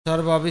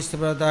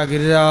सर्वाभिष्टप्रदाता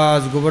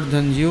गिरिराज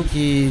गोवर्धन जीव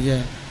की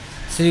जय।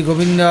 श्री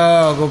गोविंद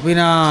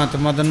गोपीनाथ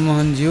मदन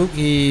मोहन जीव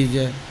की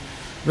जय।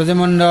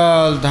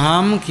 ब्रजमंडल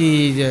धाम की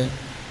जय।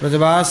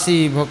 ब्रजवासी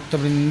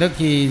भक्तवृंद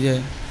की जय।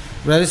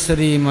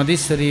 ब्रजेश्वरी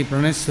मदीश्वरी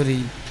प्रणेश्वरी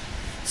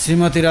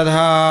श्रीमती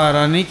राधा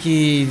रानी की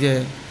जय।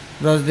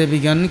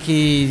 ब्रजदेवीगण की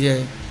जय।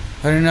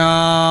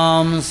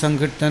 हरिनाम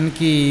संकीर्तन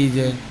की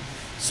जय।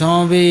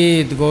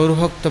 समवेत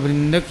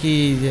गौरभक्तवृंद की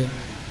जय।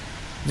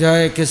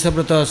 जय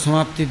केशव-व्रत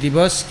समाप्ति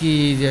दिवस की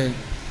जय।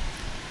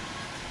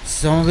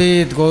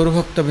 समवेत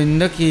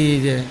गौरभक्तवृंद की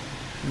जय।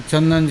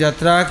 चंदन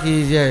यात्रा की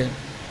जय।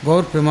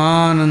 गौर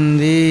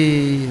प्रेमानंदी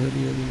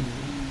हरि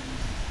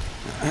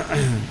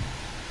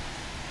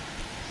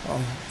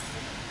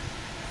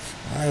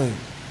हरि।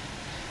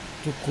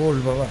 टू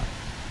कोल्ड बाबा।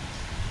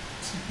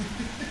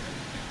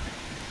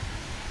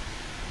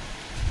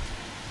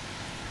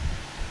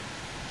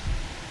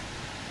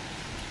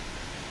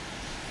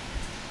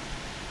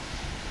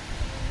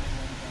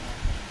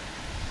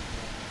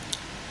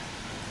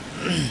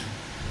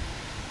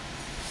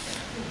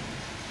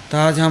 तो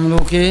आज हम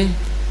लोग के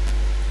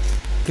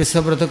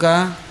केशव-व्रत का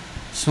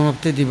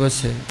समाप्ति दिवस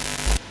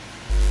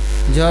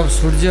है। जब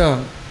सूर्य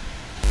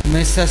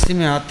मेष राशि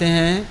में आते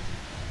हैं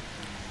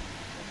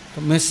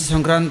तो मेष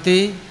संक्रांति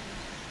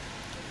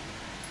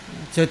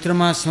चैत्र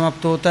मास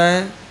समाप्त होता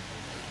है,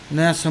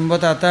 नया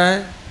संवत आता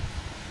है।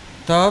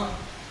 तब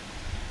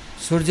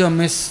सूर्य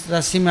मेष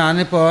राशि में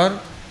आने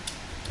पर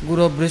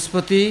गुरु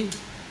बृहस्पति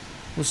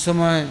उस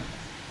समय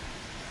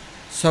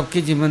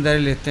सबकी जिम्मेदारी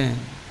लेते हैं।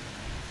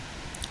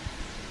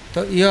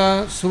 तो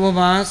यह शुभ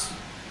मास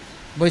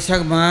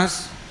वैशाख मास,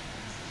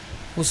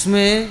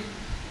 उसमें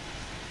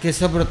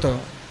केशव-व्रत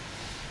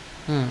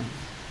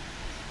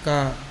का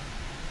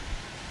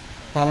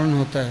पालन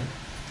होता है।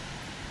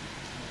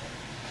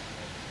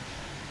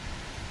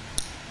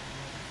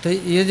 तो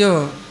ये जो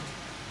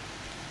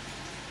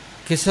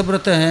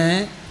केशव-व्रत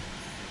हैं,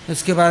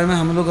 इसके बारे में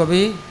हम लोग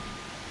अभी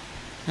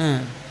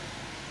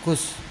कुछ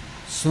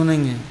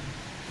सुनेंगे,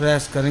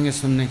 प्रयास करेंगे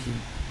सुनने की।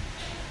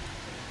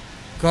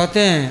 कहते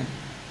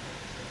हैं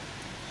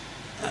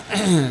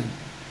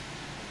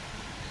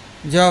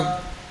जब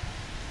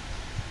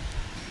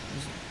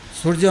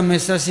सूर्य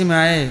मेष राशि में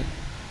आए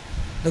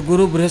तो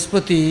गुरु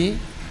बृहस्पति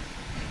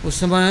उस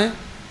समय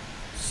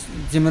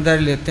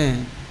जिम्मेदारी लेते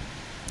हैं।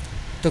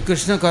 तो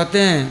कृष्ण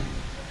कहते हैं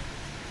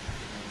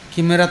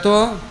कि मेरा तो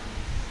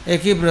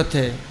एक ही व्रत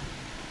है,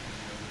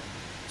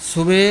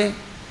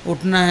 सुबह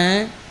उठना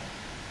है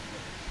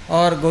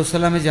और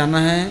गौशाला में जाना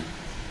है,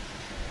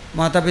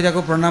 माता पिता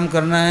को प्रणाम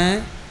करना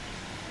है,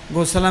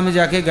 गौशाला में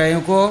जाके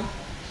गायों को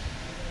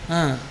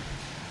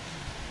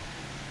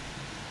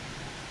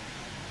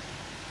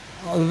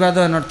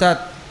अभिवादन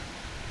अर्थात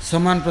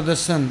सम्मान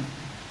प्रदर्शन,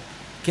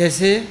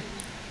 कैसे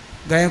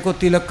गायों को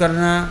तिलक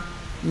करना,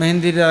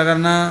 मेहंदी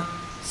लगाना,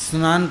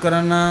 स्नान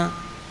कराना,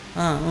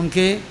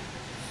 उनके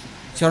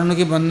चरणों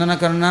की वंदना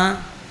करना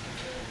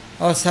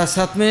और साथ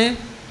साथ में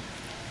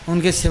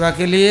उनके सेवा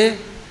के लिए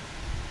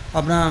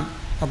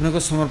अपने को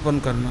समर्पण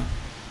करना।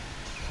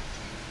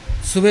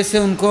 सुबह से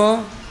उनको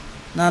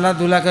नाला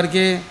धुला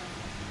करके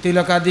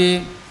तिलक आदि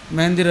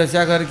मेहंदी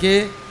रचा करके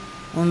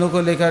उन लोगों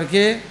को लेकर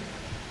के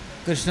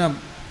कृष्ण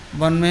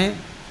वन में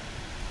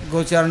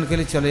गोचारण के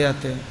लिए चले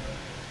जाते हैं।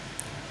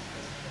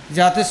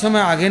 जाते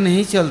समय आगे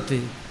नहीं चलते,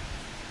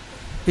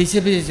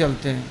 पीछे पीछे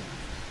चलते हैं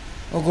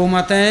और गौ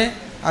माताएँ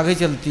आगे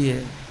चलती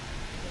है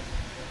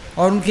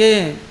और उनके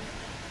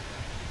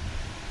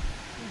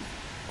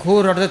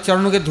खूर अर्थात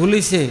चरणों के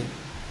धूलि से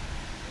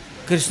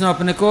कृष्ण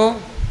अपने को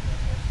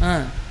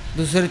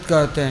दूषित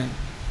करते हैं।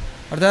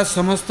 अर्थात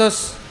समस्त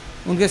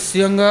उनके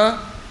श्रीअंग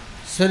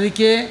शरीर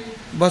के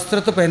वस्त्र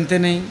तो पहनते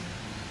नहीं,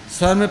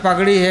 सर में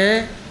पगड़ी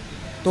है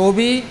तो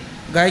भी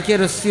गाय के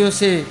रस्सियों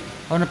से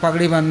उन्होंने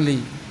पगड़ी बांध ली,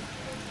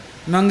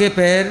 नंगे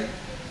पैर,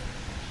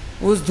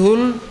 उस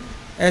धूल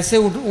ऐसे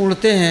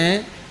उड़ते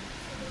हैं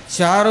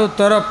चारों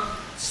तरफ,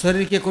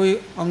 शरीर के कोई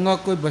अंग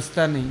कोई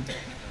बचता नहीं।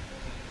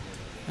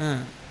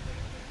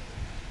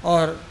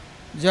 और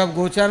जब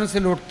गोचारण से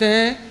लौटते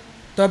हैं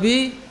तभी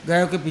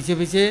गायों के पीछे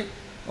पीछे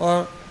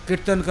और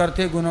कीर्तन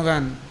करते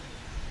गुणगान।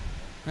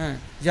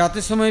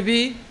 जाते समय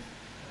भी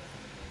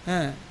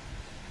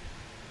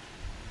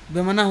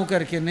बेमना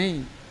होकर के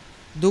नहीं,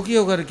 दुखी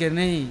होकर के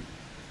नहीं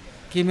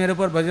कि मेरे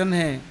ऊपर वजन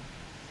है,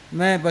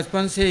 मैं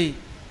बचपन से ही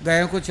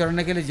गायों को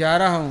चरने के लिए जा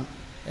रहा हूँ,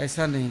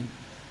 ऐसा नहीं।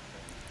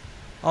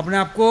 अपने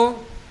आप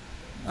को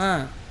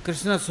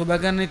कृष्ण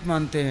सौभाग्यान्वित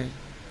मानते हैं।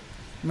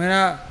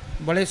 मेरा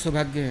बड़े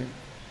सौभाग्य है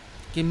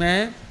कि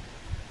मैं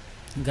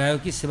गायों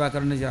की सेवा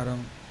करने जा रहा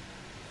हूँ।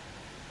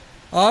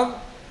 अब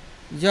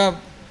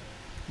जब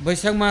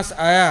वैशाख मास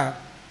आया,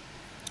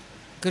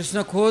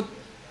 कृष्ण खुद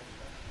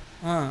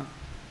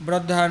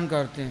व्रत धारण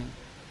करते हैं।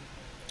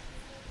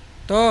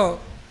 तो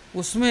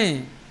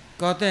उसमें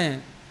कहते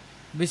हैं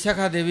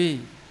विशाखा देवी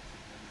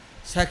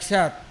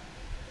साक्षात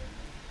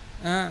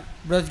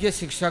ब्रज के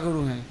शिक्षा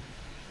गुरु हैं।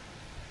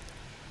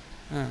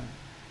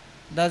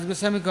 दास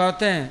गोस्वामी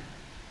कहते हैं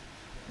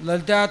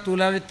ललिता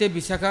तुलादित्य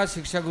विशाखा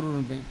शिक्षा गुरु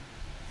में।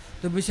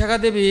 तो विशाखा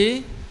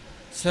देवी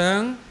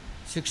स्वयं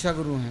शिक्षा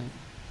गुरु हैं।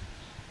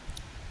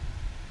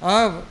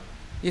 अब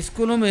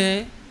स्कूलों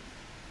में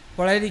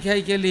पढ़ाई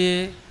लिखाई के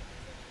लिए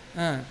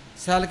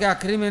साल के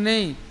आखिरी में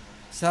नहीं,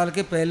 साल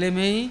के पहले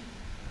में ही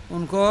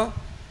उनको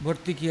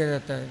भर्ती किया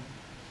जाता है,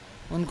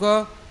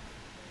 उनको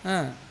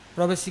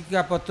प्रवेश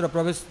का पत्र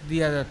प्रवेश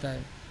दिया जाता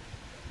है।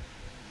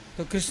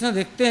 तो कृष्ण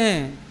देखते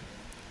हैं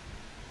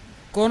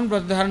कौन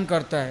व्रत धारण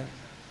करता है,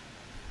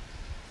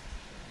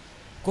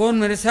 कौन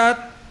मेरे साथ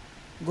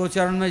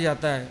गोचरण में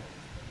जाता है,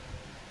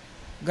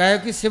 गायों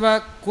की सेवा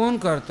कौन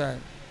करता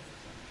है।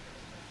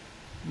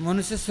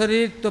 मनुष्य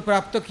शरीर तो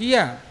प्राप्त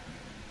किया,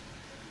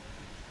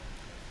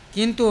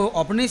 किंतु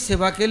अपनी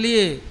सेवा के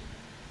लिए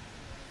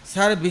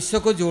सारे विश्व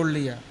को जोड़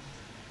लिया।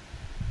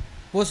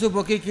 पशु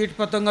पक्षी कीट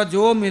पतंगा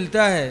जो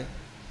मिलता है,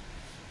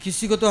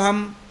 किसी को तो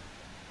हम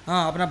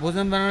अपना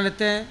भोजन बना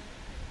लेते हैं,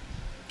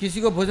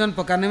 किसी को भोजन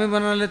पकाने में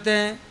बना लेते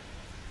हैं,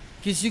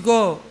 किसी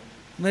को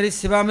मेरी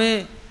सेवा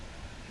में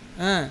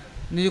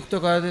नियुक्त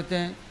कर देते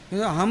हैं,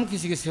 किंतु हम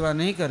किसी की सेवा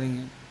नहीं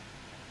करेंगे।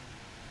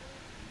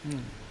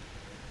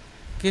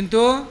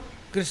 किंतु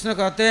कृष्ण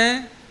कहते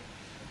हैं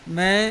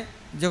मैं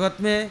जगत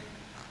में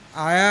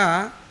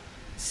आया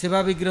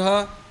सेवा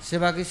विग्रह,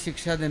 सेवा की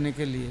शिक्षा देने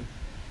के लिए।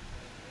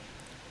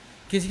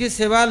 किसी की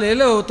सेवा ले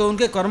लो तो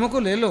उनके कर्मों को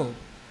ले लो।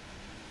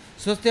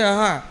 सोचते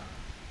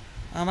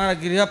हमारा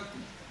गृह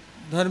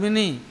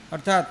धर्मिणी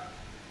अर्थात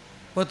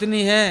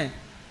पत्नी है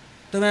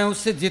तो मैं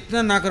उससे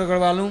जितना ना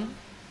करवा लूँ,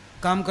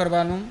 काम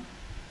करवा लूँ,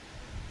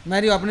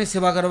 मेरी अपनी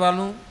सेवा करवा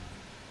लूँ,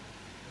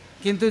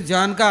 किंतु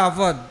जान का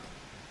आफत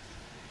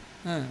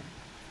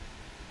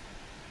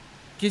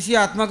किसी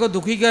आत्मा को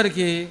दुखी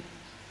करके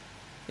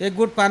एक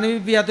घूंट पानी भी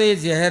पिया तो ये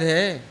जहर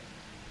है।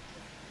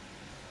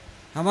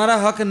 हमारा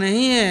हक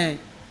नहीं है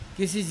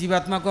किसी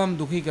जीवात्मा को हम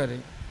दुखी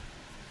करें,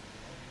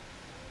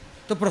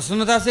 तो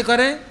प्रसन्नता से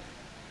करें,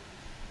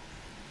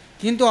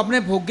 किंतु अपने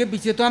भोग के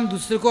पीछे तो हम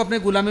दूसरे को अपने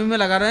गुलामी में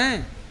लगा रहे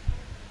हैं।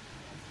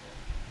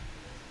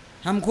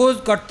 हम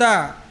खुद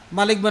कर्ता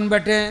मालिक बन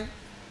बैठे हैं,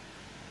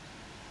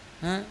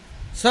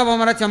 सब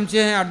हमारा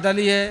चमचे हैं,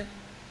 अड्डाली है,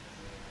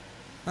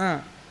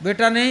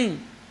 बेटा नहीं,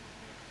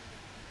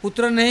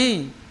 पुत्र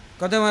नहीं,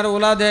 कहते हमारा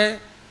औलाद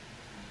है,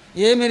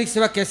 ये मेरी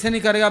सेवा कैसे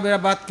नहीं करेगा, मेरा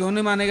बात क्यों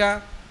नहीं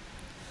मानेगा,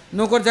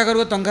 नौकर चाकर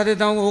को तनख्वाह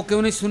देता हूँ वो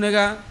क्यों नहीं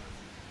सुनेगा।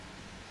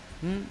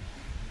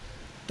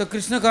 तो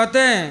कृष्ण कहते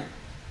हैं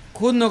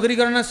खुद नौकरी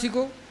करना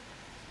सीखो,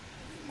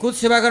 खुद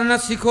सेवा करना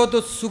सीखो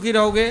तो सुखी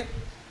रहोगे।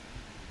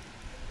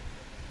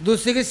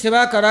 दूसरे की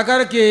सेवा करा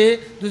करके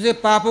दूसरे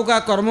पापों का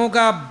कर्मों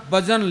का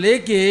वजन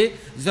लेके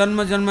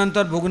जन्म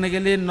जन्मांतर भोगने के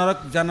लिए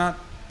नरक जाना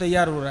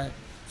तैयार हो रहा है।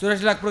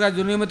 84 लाख प्रकार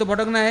दुनिया में तो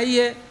भटकना है ही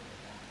है,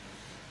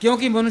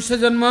 क्योंकि मनुष्य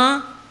जन्म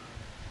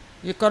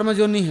ये कर्म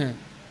जोनि है,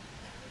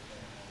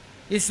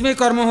 इसमें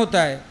कर्म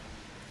होता है,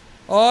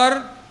 और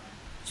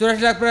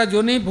 84 लाख प्रकार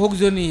जोनि भोग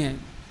जोनि है।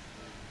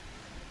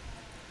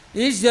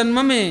 इस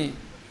जन्म में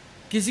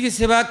किसी की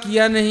सेवा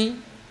किया नहीं,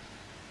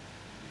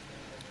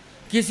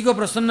 किसी को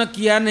प्रसन्न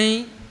किया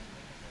नहीं।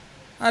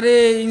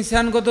 अरे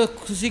इंसान को तो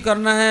खुशी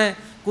करना है,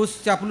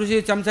 कुछ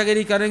चापलूसी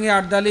चमचागिरी करेंगे,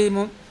 अड्डाली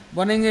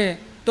बनेंगे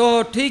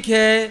तो ठीक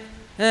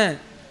है,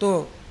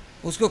 तो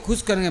उसको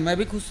खुश करेंगे, मैं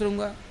भी खुश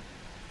रहूँगा।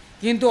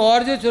 किंतु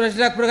और जो 84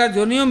 लाख प्रकार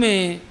जोनियों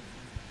में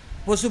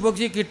पशु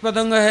पक्षी कीट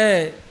पतंग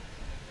है,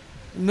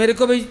 मेरे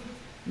को भी,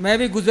 मैं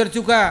भी गुजर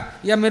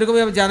चुका या मेरे को भी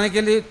अब जाने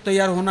के लिए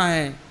तैयार होना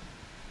है,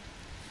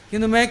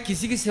 किंतु मैं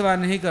किसी की सेवा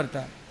नहीं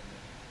करता।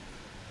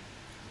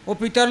 वो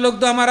पितर लोग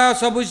तो हमारा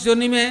सब उस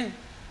जोनी में है,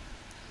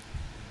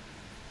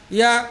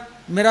 या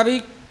मेरा भी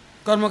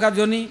कर्म का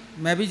जोनी,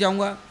 मैं भी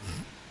जाऊंगा,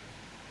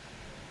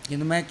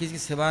 किंतु मैं किसी की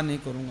सेवा नहीं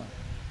करूंगा।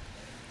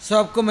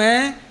 सबको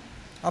मैं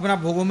अपना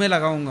भोगों में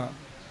लगाऊंगा,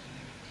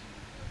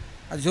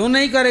 जो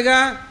नहीं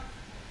करेगा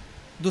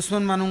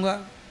दुश्मन मानूंगा,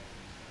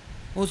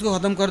 उसको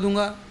ख़त्म कर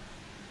दूंगा,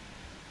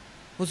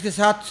 उसके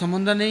साथ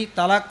संबंध नहीं,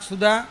 तलाक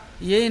शुदा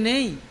यही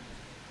नहीं,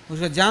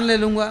 उसका जान ले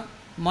लूँगा,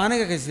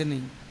 मानेगा कैसे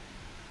नहीं।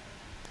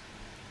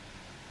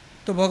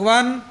 तो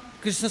भगवान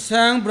कृष्ण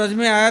स्वयं ब्रज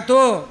में आया तो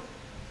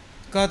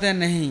कहते हैं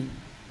नहीं,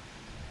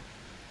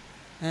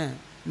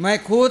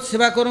 मैं खुद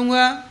सेवा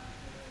करूँगा,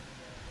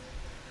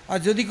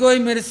 और यदि कोई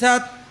मेरे साथ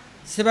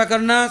सेवा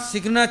करना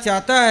सीखना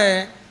चाहता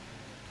है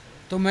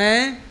तो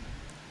मैं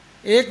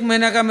 1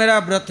 महीना का मेरा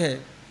व्रत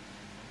है,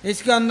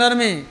 इसके अंदर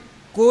में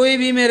कोई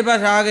भी मेरे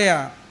पास आ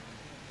गया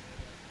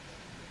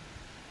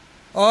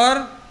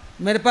और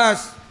मेरे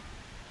पास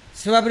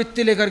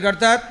सेवावृत्ति लेकर के,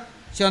 अर्थात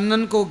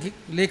चंदन को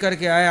लेकर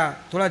के आया,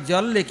 थोड़ा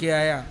जल लेके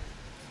आया,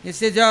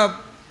 इससे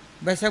जब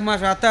वैशाख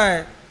मास आता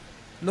है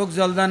लोग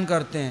जलदान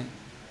करते हैं,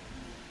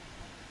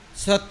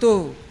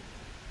 सत्तू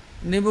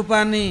नींबू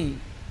पानी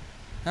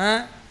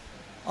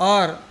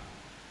और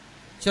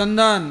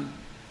चंदन,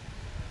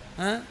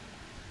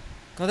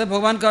 कहते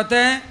भगवान कहते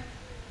हैं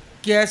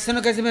कि ऐसे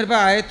न कैसे मेरे पास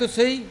आए तो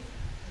सही,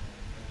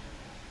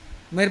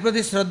 मेरे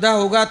प्रति श्रद्धा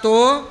होगा तो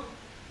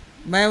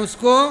मैं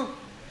उसको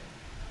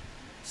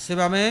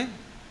सेवा में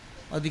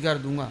अधिकार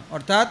दूंगा,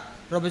 अर्थात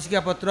प्रवेश का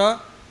पत्र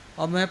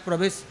और मैं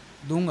प्रवेश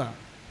दूंगा,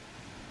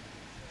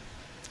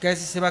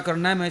 कैसे सेवा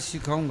करना है मैं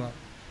सिखाऊंगा।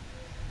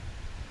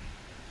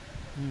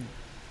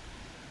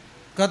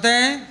 कहते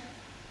हैं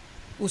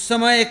उस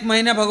समय 1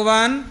 महीना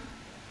भगवान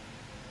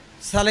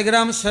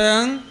शालिग्राम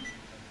स्वयं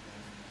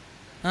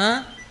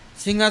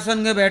सिंहासन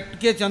में बैठ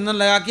के चंदन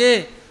लगा के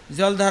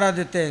जल धारा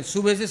देते हैं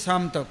सुबह से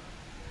शाम तक,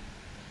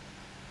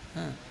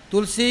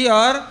 तुलसी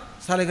और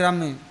शालिग्राम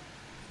में।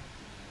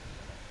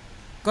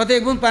 कहते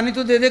 1 बूंद पानी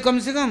तो दे दे कम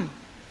से कम,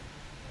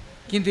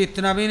 किंतु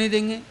इतना भी नहीं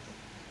देंगे।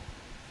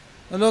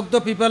 लोग तो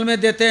पीपल में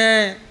देते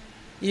हैं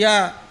या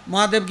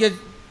महादेव के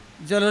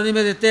जलोनी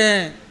में देते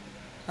हैं,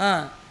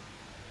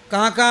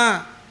 कहाँ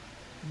कहाँ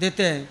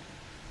देते हैं।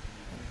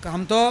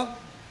 हम तो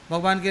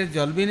भगवान के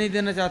जल भी नहीं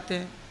देना चाहते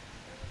हैं,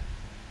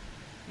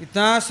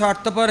 इतना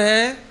स्वार्थपर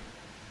है,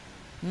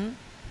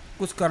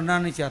 कुछ करना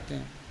नहीं चाहते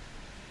हैं।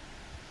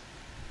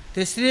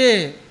 तो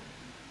इसलिए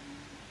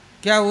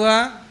क्या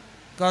हुआ,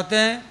 कहते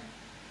हैं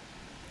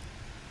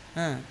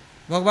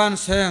भगवान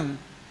स्वयं,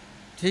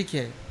 ठीक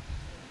है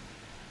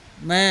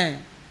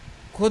मैं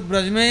खुद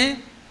ब्रज में,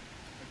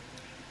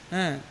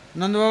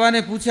 नंद बाबा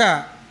ने पूछा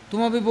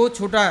तुम अभी बहुत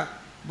छोटा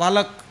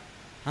बालक,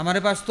 हमारे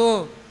पास तो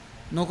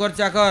नौकर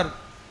चाकर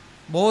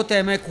बहुत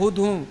है, मैं खुद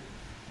हूँ,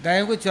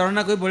 गायों को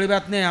चरना कोई बड़ी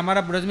बात नहीं,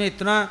 हमारा ब्रज में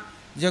इतना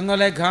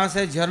जंगल है, घास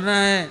है, झरना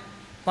है,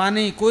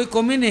 पानी, कोई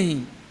कमी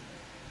नहीं।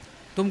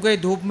 तुम कहीं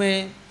धूप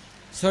में,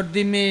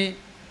 सर्दी में,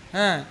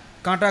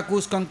 कांटा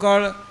कूस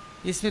कंकड़,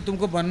 इसमें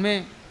तुमको वन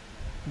में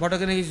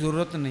भटकने की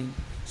ज़रूरत नहीं।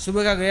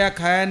 सुबह का गया,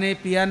 खाया नहीं,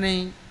 पिया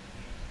नहीं,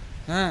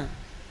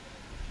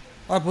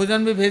 और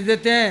भोजन भी भेज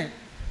देते हैं,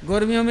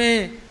 गर्मियों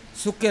में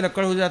सूख के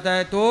लकड़ हो जाता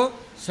है तो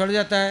सड़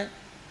जाता है।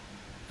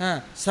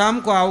 शाम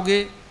को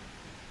आओगे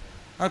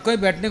और कोई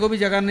बैठने को भी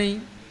जगह नहीं,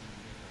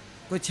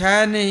 कोई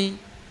छाया नहीं,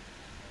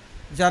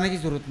 जाने की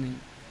ज़रूरत नहीं,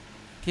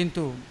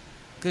 किंतु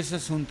कृष्ण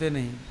सुनते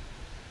नहीं।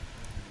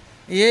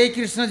 यही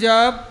कृष्ण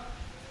जब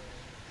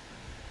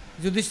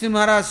युधिष्ठिर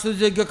महाराज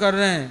सूर्य यज्ञ कर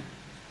रहे हैं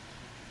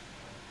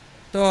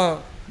तो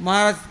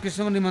महाराज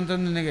कृष्ण को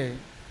निमंत्रण देने गए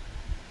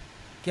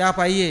कि आप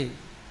आइए,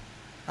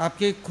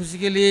 आपकी खुशी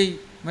के लिए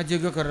मैं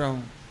यज्ञ कर रहा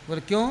हूँ।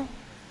 बोले क्यों?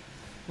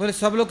 बोले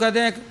सब लोग कहते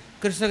हैं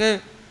कृष्ण के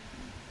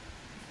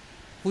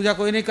पूजा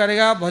कोई नहीं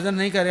करेगा, भजन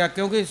नहीं करेगा,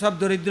 क्योंकि सब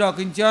दरिद्र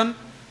अकिंचन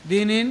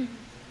दीनहीन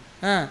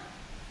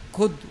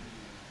खुद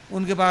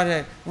उनके पास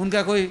है,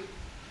 उनका कोई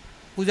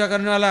पूजा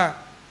करने वाला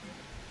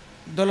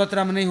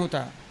दौलतराम नहीं होता,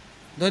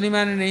 धनी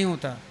मानी नहीं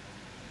होता।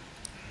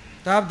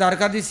 तो आप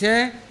द्वारकाधीश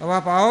है, अब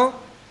आप आओ,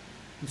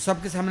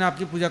 सबके सामने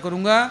आपकी पूजा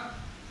करूँगा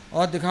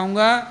और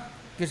दिखाऊँगा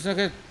कृष्ण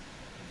के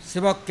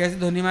सेवक कैसे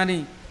धनी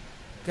मानी,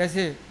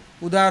 कैसे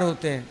उदार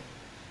होते हैं।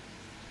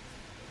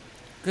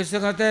 कृष्ण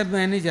कहते हैं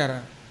मैं नहीं जा रहा।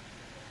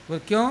 बोले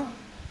क्यों?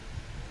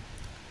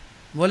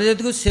 बोले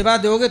यदि कुछ सेवा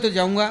दोगे तो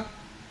जाऊँगा,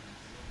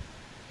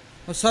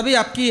 और सभी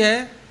आपकी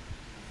है,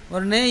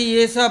 और नहीं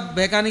ये सब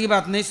बहकाने की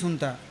बात नहीं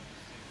सुनता,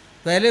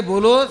 पहले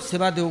बोलो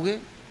सेवा दोगे।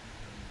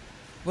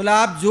 बोला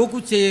आप जो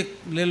कुछ चाहिए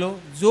ले लो,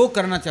 जो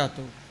करना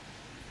चाहते हो,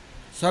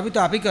 सभी तो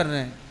आप ही कर रहे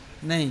हैं।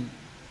 नहीं।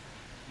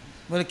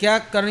 बोले क्या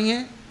करेंगे?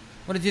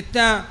 बोले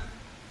जितना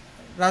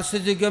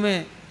राष्ट्रीय यज्ञ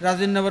में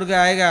राजेंद्र वर्ग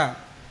आएगा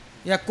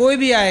या कोई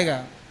भी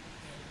आएगा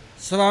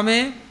सभा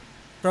में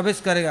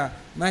प्रवेश करेगा,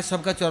 मैं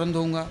सबका चरण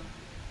दूंगा।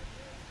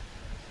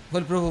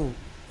 बोले प्रभु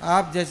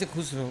आप जैसे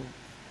खुश रहो।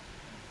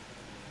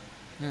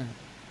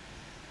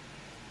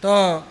 तो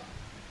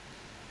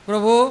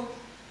प्रभु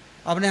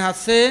अपने हाथ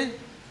से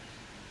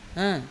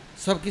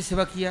सबकी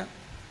सेवा किया,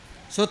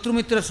 शत्रु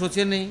मित्र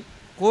सोचे नहीं,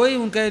 कोई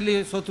उनके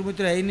लिए शत्रु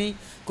मित्र है ही नहीं,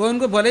 कोई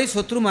उनको भले ही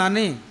शत्रु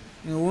माने,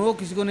 वो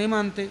किसी को नहीं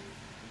मानते।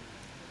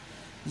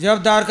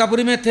 जब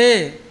द्वारकापुरी में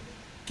थे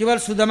केवल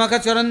सुदामा का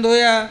चरण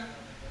धोया,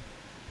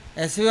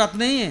 ऐसी बात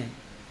नहीं है।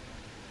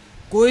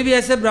 कोई भी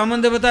ऐसे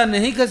ब्राह्मण देवता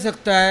नहीं कर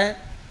सकता है,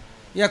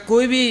 या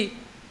कोई भी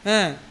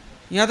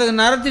यहाँ तक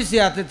नारद ऋषि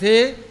आते थे,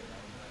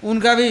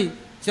 उनका भी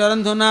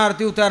चरण धोना,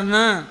 आरती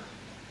उतारना,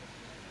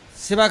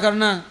 सेवा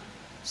करना,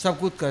 सब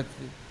कुछ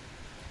करते।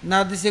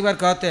 नारद ऋषि एक बार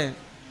कहते हैं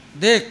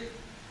देख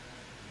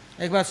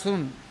एक बार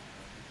सुन,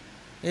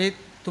 एक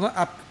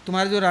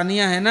तुम्हारी जो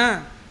रानियाँ हैं ना,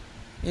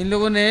 इन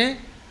लोगों ने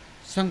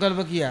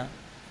संकल्प किया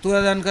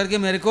तुरा दान करके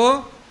मेरे को,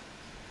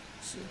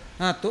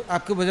 तो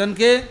आपके भजन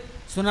के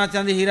सोना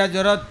चांदी हीरा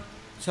जरूरत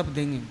सब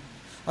देंगे,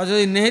 और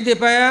जो नहीं दे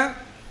पाया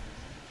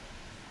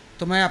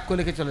तो मैं आपको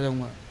लेके चला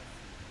जाऊंगा।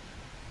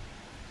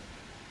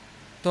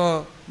 तो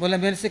बोले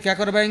मेरे से क्या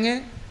करवाएंगे?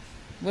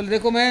 बोले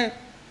देखो मैं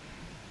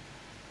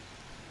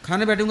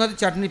खाने बैठूंगा तो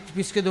चटनी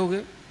पीस के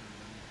दोगे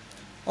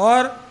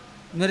और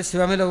मेरे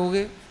सेवा में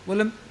लगोगे।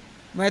 बोले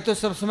मैं तो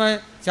सब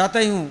समय चाहता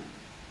ही हूँ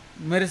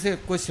मेरे से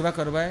कोई सेवा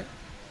करवाए।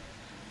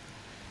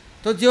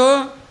 तो जो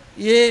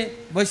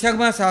ये वैशाख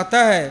मास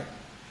आता है,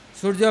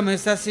 सूर्य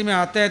मेषराशि में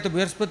आता है, तो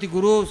बृहस्पति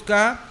गुरु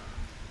उसका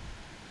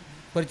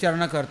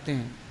परिचालना करते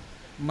हैं,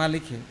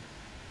 मालिक है।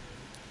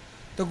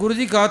 तो गुरु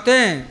जी कहते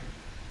हैं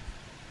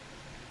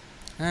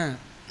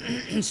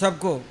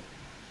सबको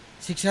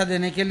शिक्षा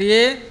देने के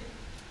लिए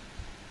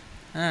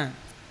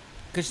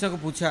कृष्ण को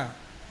पूछा,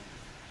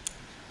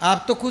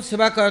 आप तो खुद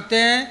सेवा करते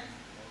हैं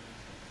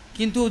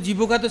किंतु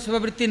जीवों का तो सेवा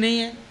वृत्ति नहीं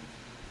है,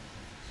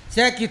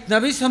 चाहे कितना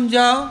भी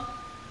समझाओ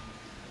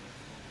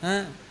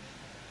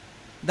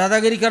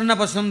दादागिरी करना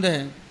पसंद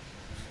है,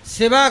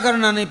 सेवा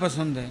करना नहीं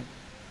पसंद है।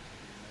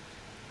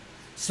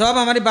 सब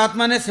हमारी बात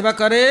माने, सेवा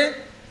करे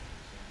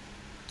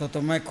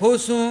तो मैं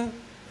खुश हूँ।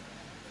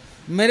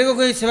 मेरे को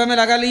कोई सेवा में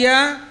लगा लिया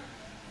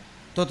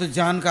तो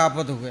जान का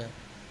आपद हो गया।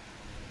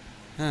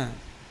 हाँ,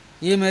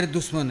 ये मेरे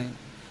दुश्मन है,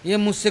 ये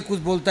मुझसे कुछ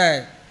बोलता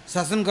है,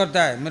 शासन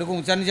करता है, मेरे को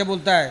ऊंचा नीचा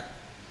बोलता है।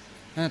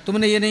 हाँ,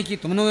 तुमने ये नहीं की,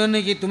 तुमने वो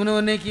नहीं की, तुमने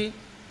वो नहीं की।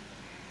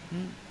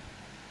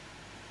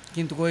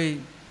 किंतु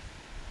कोई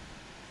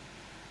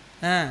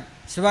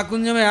सेवा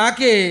कुंज में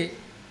आके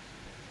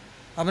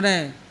अपने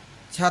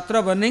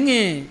छात्र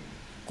बनेंगे,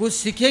 कुछ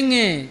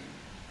सीखेंगे,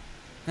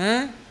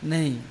 हैं?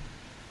 नहीं।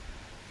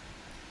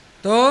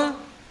 तो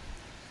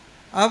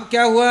अब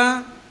क्या हुआ,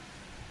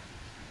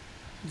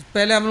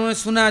 पहले हम लोगों ने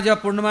सुना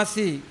जब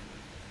पूर्णमासी,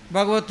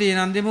 भगवती,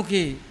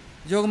 नंदीमुखी,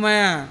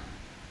 जोगमाया,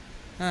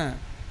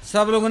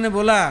 सब लोगों ने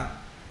बोला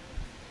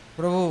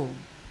प्रभु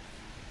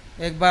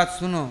एक बात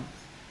सुनो,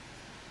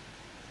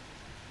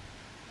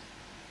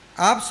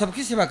 आप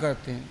सबकी सेवा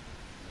करते हैं,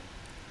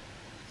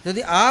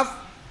 यदि आप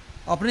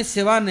अपनी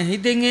सेवा नहीं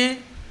देंगे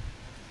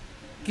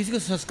किसी को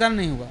संस्कार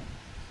नहीं होगा,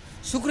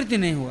 सुकृति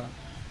नहीं हुआ,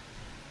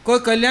 कोई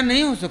कल्याण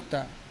नहीं हो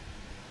सकता।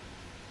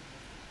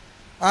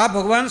 आप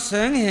भगवान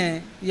स्वयं हैं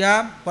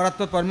या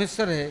परतत्व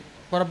परमेश्वर है,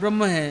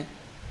 परब्रह्म है,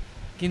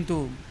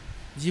 किंतु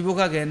जीवों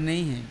का ज्ञान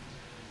नहीं है।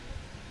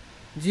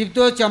 जीव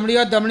तो चमड़ी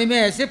और दमड़ी में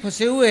ऐसे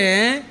फंसे हुए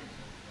हैं,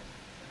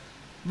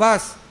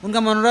 बस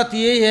उनका मनोरथ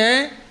यही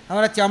है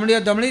हमारा चमड़ी और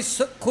दमड़ी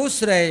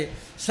खुश रहे,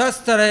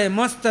 स्वस्थ रहे,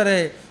 मस्त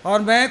रहे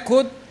और मैं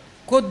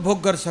खुद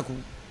भोग कर सकूं।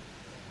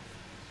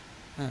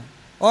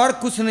 और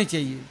कुछ नहीं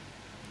चाहिए।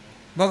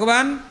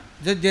 भगवान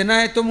जो देना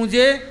है तो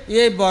मुझे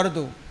ये वर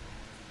दो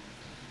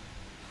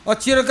और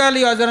चिरकाल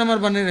ये अजर अमर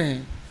बने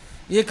रहें,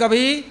 ये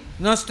कभी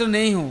नष्ट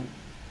नहीं हो,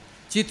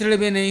 चित्रे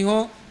भी नहीं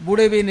हो,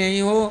 बूढ़े भी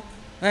नहीं हो,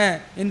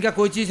 इनका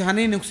कोई चीज़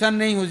हानि नुकसान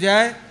नहीं हो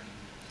जाए,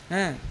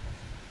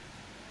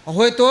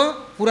 हो तो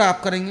पूरा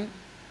आप करेंगे।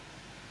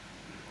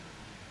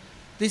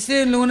 तो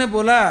इसलिए इन लोगों ने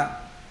बोला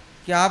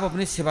कि आप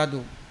अपनी सेवा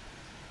दो,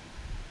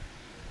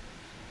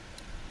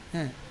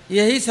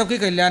 यही सबके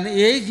कल्याण है,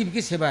 यही जीव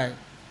की सेवा है,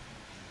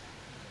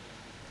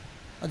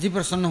 जीव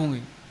प्रसन्न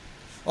होंगे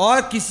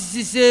और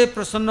किसी से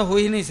प्रसन्न हो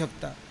ही नहीं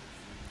सकता।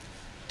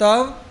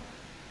 तब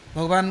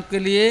भगवान के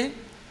लिए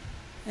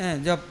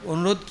जब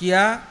अनुरोध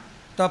किया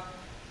तब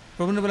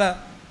प्रभु ने बोला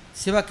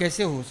सेवा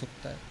कैसे हो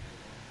सकता है,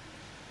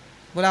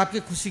 बोला आपकी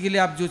खुशी के लिए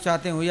आप जो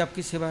चाहते हैं वही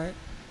आपकी सेवा है।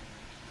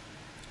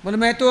 बोले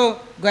मैं तो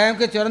गायों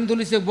के चरण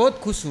धूलि से बहुत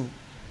खुश हूँ।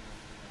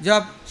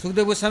 जब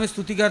सुखदेव गोस्वामी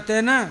स्तुति करते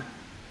हैं ना,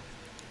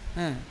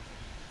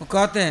 वो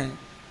कहते हैं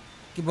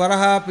कि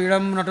बरहा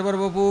पीड़म नटवर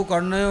बपू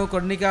कर्णयो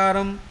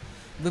कर्णिकारम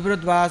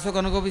विवृद्वासो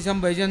कनको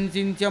विषम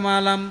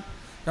वैजंचिंचमालम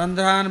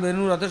रंध्रान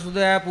वेणु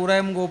रथसुदया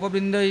पूरयम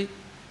गोपवृंदई।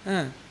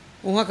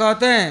 वहाँ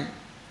कहते हैं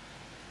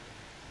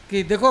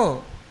कि देखो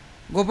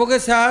गोपों के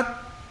साथ,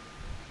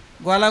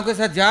 ग्वालों के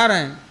साथ जा रहे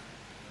हैं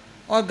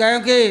और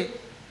गायों के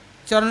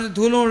चरणों से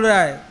धूल उड़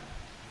रहा है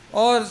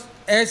और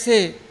ऐसे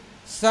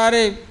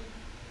सारे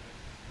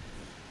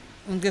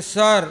उनके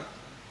सर,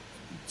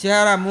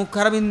 चेहरा,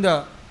 मुखरबिंद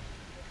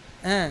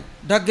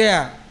ढक गया,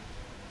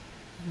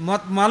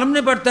 मत मालूम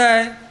नहीं पड़ता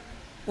है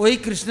वही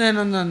कृष्ण है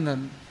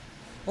नंदनंदन,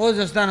 ओ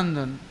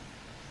जसदानंदन।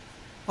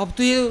 अब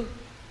तो ये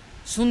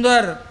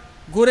सुंदर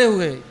गोरे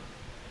हुए,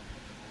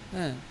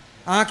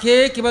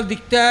 आंखें केवल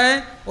दिखता है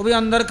वो भी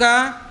अंदर का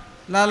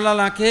लाल लाल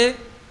आंखें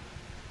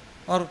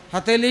और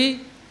हथेली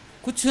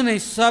कुछ नहीं,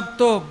 सब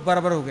तो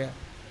बराबर हो गया।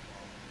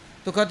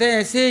 तो कहते हैं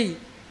ऐसे ही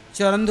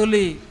चरण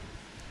धूलि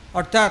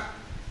अर्थात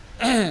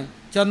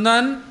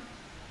चंदन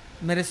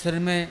मेरे शरीर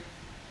में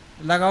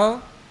लगाओ,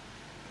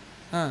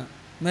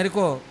 मेरे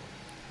को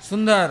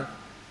सुंदर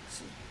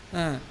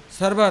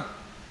शरबत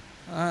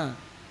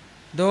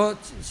दो,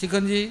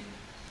 शिकंजी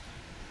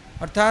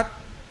अर्थात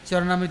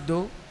चरणामृत दो।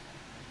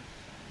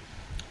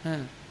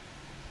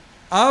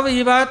 अब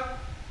ये बात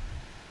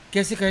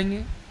कैसे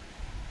कहेंगे?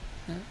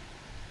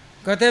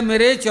 कहते हैं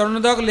मेरे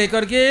चरणोदक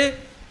लेकर के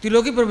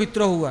त्रिलोकी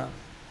पवित्र हुआ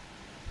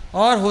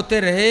और होते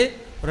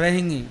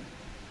रहेंगे,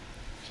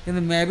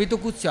 किंतु मैं भी तो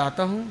कुछ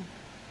चाहता हूँ,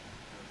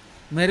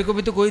 मेरे को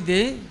भी तो कोई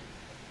दे।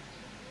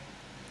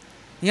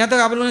 यहाँ तक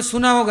आप लोगों ने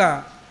सुना होगा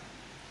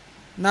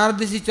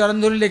नारद ऋषि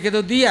चरण धूलि लेके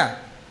तो दिया,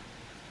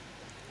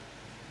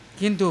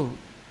 किंतु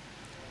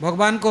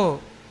भगवान को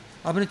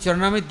अपने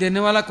चरणामृत देने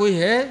वाला कोई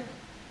है?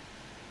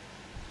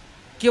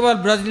 केवल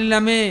ब्रजलीला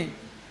में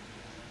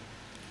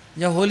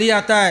जब होली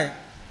आता है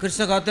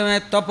कृष्ण कहते हैं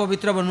मैं तब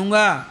पवित्र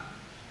बनूंगा,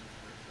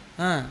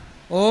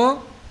 ओ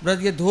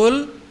ब्रज के धूल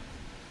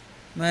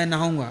मैं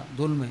नहाऊंगा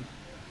धूल में,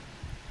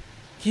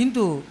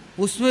 किंतु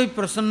उसमें भी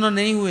प्रसन्न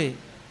नहीं हुए।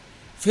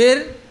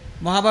 फिर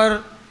महाभार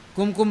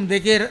कुमकुम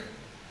देके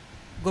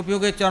गोपियों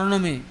के चरणों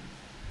में,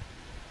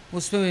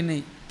 उसमें भी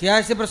नहीं। क्या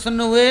ऐसे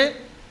प्रसन्न हुए?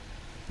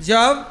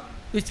 जब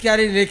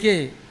पिचकारी लेके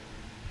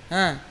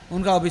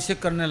उनका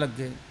अभिषेक करने लग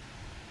गए,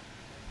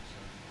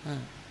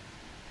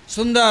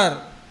 सुंदर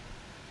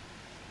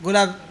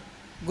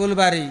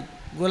गुलबारी,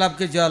 गुलाब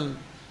के जल,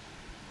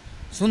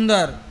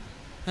 सुंदर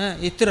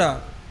इत्र,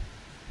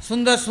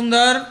 सुंदर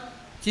सुंदर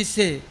चीज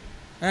से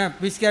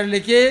पिचकारी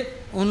लेके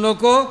उन लोग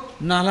को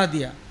नहला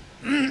दिया।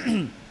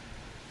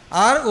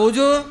 और वो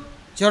जो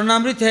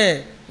चरणामृत है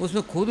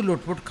उसमें खुद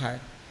लोटपोट खाए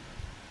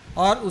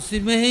और उसी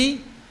में ही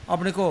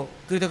अपने को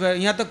कृतज्ञ,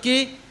 यहाँ तक कि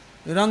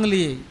रंग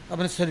लिए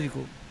अपने शरीर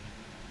को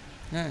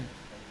हैं,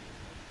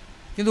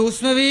 किंतु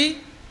उसमें भी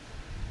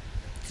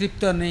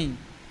तृप्त नहीं।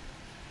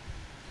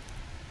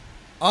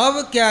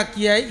 अब क्या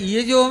किया है,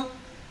 ये जो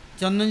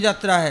चंदन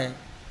यात्रा है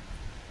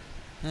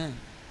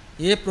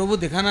ये प्रभु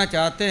दिखाना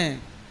चाहते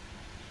हैं,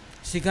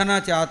 सिखाना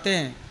चाहते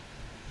हैं।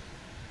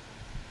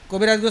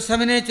 कबीराज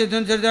गोस्वामी ने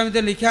चैतन्य चरितामृत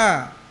में लिखा,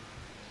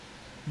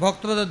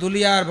 भक्तपद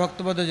धुलियार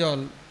भक्तपद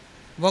जल,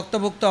 भक्त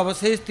भुक्त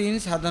अवशेष 3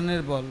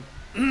 साधनेर बल।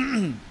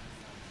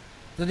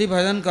 यदि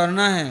भजन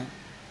करना है,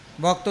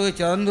 भक्तों के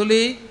चरण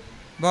धूलि,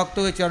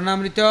 भक्तों के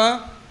चरणामृत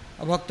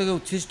और भक्तों के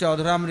उच्छिष्ट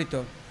अधरामृत,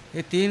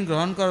 ये 3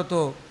 ग्रहण करो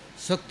तो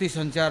शक्ति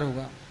संचार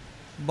होगा,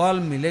 बल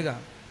मिलेगा,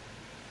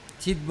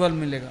 चित बल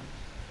मिलेगा,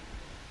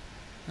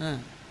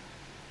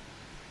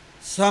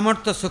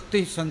 सामर्थ्य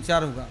शक्ति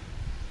संचार होगा,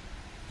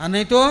 और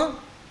नहीं तो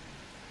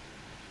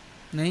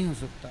नहीं हो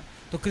सकता।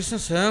 तो कृष्ण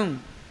स्वयं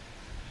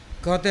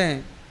कहते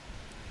हैं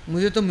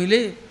मुझे तो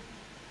मिले,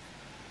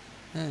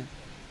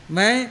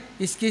 मैं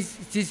इसकी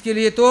चीज़ के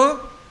लिए तो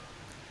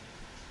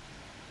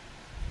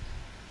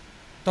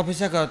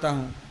तपस्या करता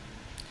हूँ।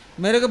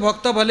 मेरे को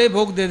भक्त भले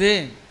भोग दे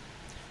दे,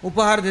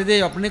 उपहार दे दे,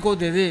 अपने को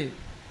दे दे,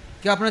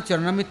 क्या अपना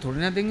चरणामृत थोड़ी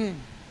ना देंगे,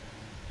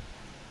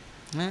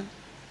 हैं?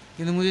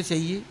 किंतु मुझे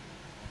चाहिए।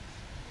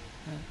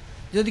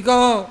 यदि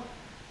कहो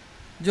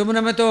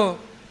जमुना में तो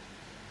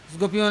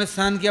गोपियों ने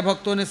स्नान किया,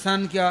 भक्तों ने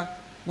स्नान किया,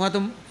 वहाँ तो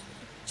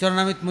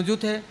चरणामृत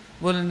मौजूद है,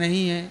 बोले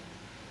नहीं है।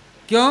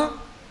 क्यों?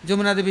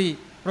 जमुना देवी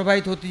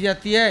प्रवाहित होती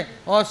जाती है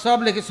और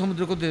सब लेके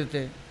समुद्र को दे देते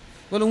हैं।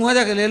 बोले वहाँ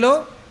जाके ले लो।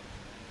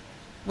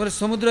 बोले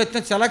समुद्र इतना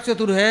चालाक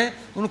चतुर है,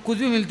 उनको कुछ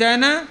भी मिलता है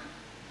ना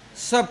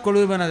सब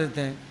कड़वे बना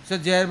देते हैं,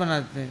 सब जहर बना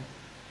देते हैं,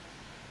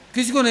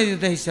 किसी को नहीं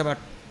देते हिस्सा बाट।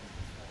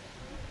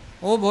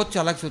 वो बहुत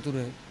चालाक चतुर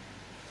है,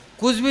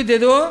 कुछ भी दे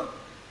दो,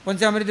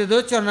 पंचामृत दे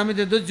दो, चरणामृत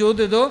दे दो, जो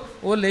दे दो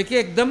वो लेके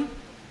एकदम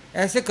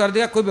ऐसे कर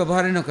देगा कोई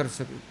व्यवहार ही ना कर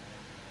सके,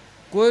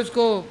 कोई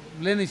उसको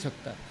ले नहीं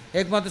सकता।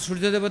 एकमात्र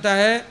सूर्य देवता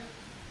है,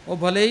 वो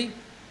भले ही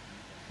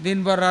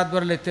दिन भर रात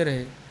भर लेते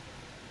रहे,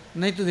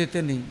 नहीं तो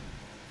देते नहीं।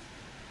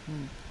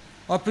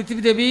 और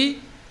पृथ्वी देवी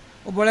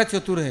वो बड़ा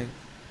चतुर है,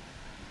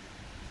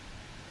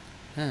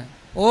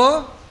 वो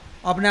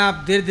अपने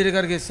आप धीरे धीरे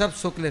करके सब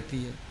सोख लेती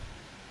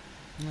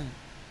है।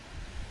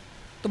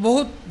 तो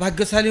बहुत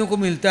भाग्यशालियों को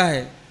मिलता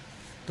है।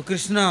 तो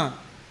कृष्ण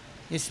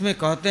इसमें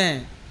कहते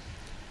हैं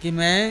कि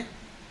मैं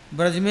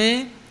ब्रज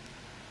में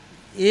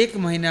 1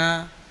 महीना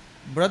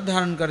व्रत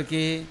धारण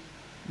करके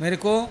मेरे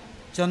को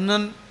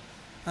चंदन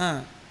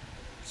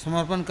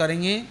समर्पण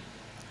करेंगे,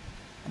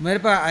 मेरे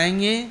पास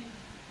आएंगे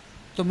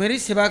तो मेरी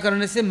सेवा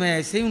करने से मैं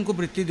ऐसे ही उनको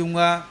वृत्ति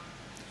दूंगा।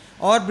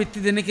 और वृत्ति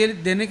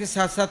देने के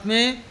साथ साथ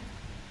में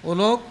वो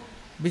लोग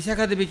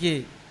विशाखा देवी के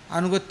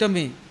अनुगत्य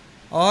में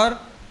और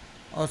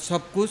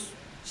सब कुछ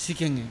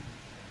सीखेंगे,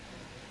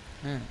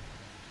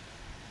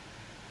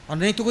 और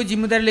नहीं तो कोई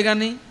जिम्मेदारी लेगा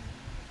नहीं,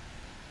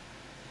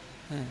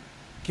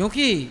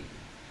 क्योंकि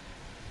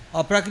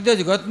अप्राकृत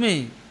जगत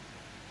में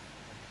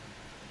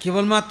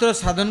केवल मात्र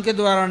साधन के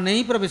द्वारा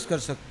नहीं प्रवेश कर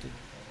सकते।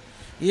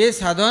 ये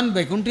साधन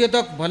वैकुंठीय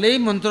तक भले ही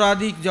मंत्र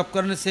आदि जप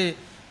करने से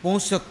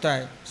पहुंच सकता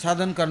है,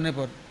 साधन करने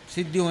पर,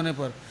 सिद्धि होने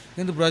पर,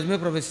 किंतु ब्रज में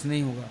प्रवेश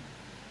नहीं होगा।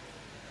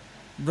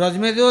 ब्रज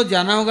में जो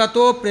जाना होगा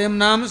तो प्रेम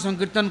नाम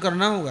संकीर्तन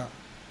करना होगा।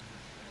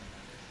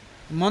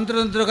 मंत्र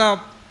तंत्र का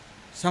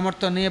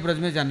सामर्थ्य नहीं है ब्रज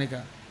में जाने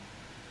का,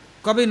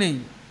 कभी नहीं।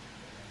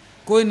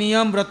 कोई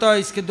नियम व्रत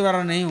इसके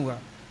द्वारा नहीं होगा।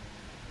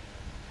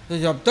 तो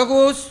जब तक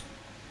उस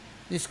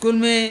स्कूल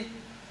में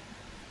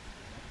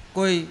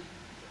कोई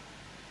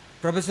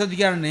प्रवेश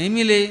अधिकार नहीं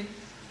मिले,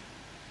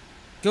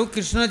 क्यों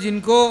कृष्ण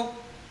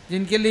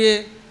जिनके लिए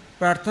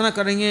प्रार्थना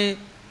करेंगे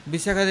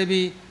विशाखा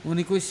देवी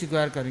उन्हीं को ही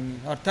स्वीकार करेंगे,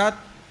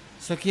 अर्थात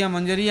सखियाँ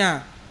मंजरियाँ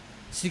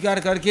स्वीकार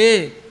करके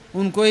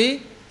उनको ही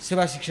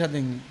सेवा शिक्षा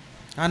देंगे।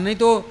 और नहीं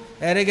तो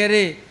ऐरे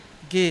गहरे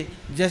कि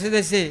जैसे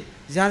तैसे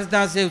जहाँ से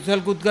तहाँ से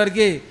उछल कूद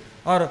करके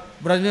और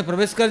ब्रज में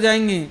प्रवेश कर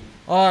जाएंगे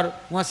और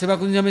वहाँ सेवा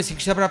कुंज में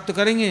शिक्षा प्राप्त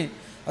करेंगे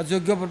और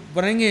योग्य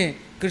बनेंगे,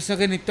 कृष्ण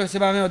के नित्य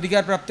सेवा में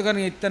अधिकार प्राप्त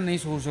करेंगे। इतना नहीं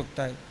हो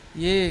सकता है,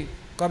 ये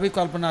कभी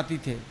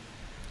कल्पनातीत है,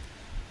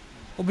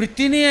 वो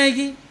वृत्ति नहीं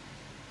आएगी।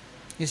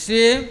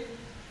 इसलिए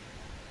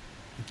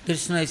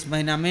कृष्ण इस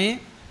महीना में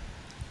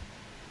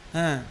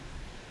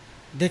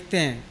देखते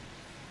हैं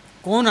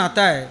कौन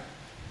आता है,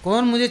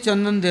 कौन मुझे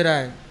चंदन दे रहा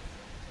है,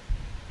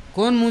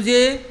 कौन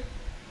मुझे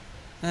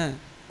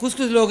कुछ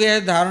लोग यह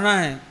धारणा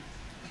है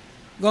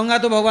गंगा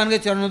तो भगवान के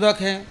चरणोदक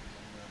है,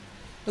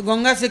 तो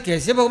गंगा से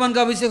कैसे भगवान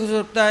का अभिषेक हो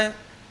सकता है।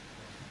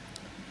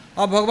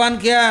 और भगवान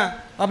क्या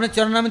अपने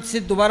चरणामृत से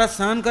दोबारा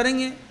स्नान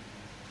करेंगे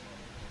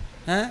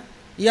हैं,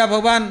 या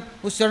भगवान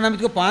उस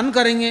चरणामृत को पान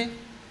करेंगे।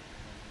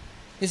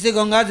 इससे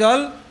गंगा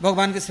जल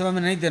भगवान की सेवा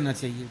में नहीं देना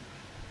चाहिए।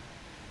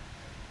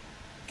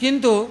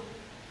 किंतु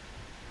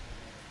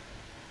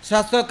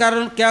शास्त्रकार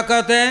क्या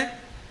कहते हैं,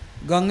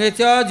 गंगे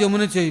च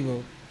जमुने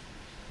चैव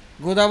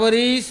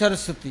गोदावरी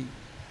सरस्वती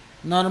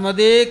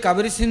नर्मदे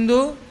कावेरी सिंधु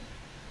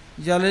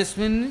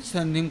जलेस्मिन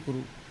संधिम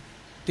कुरु।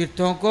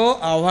 तीर्थों को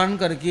आह्वान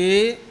करके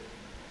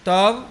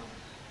तब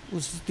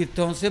उस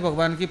तीर्थों से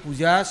भगवान की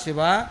पूजा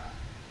सेवा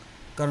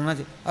करना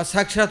चाहिए। और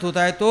साक्षात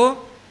होता है तो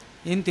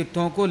इन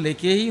तीर्थों को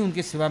लेके ही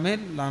उनकी सेवा में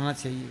लाना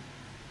चाहिए।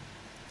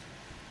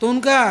 तो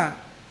उनका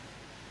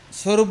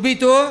स्वरूप भी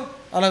तो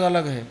अलग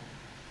अलग है।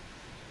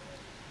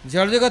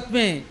 जड़ जगत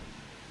में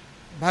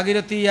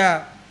भागीरथी या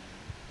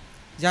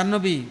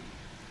जाह्नवी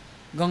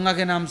गंगा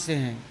के नाम से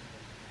हैं,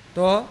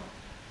 तो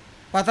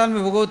पाताल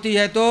में भगवती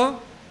है तो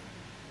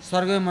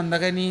स्वर्ग में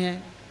मंदाकिनी है।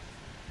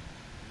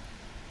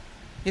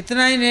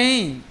 इतना ही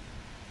नहीं,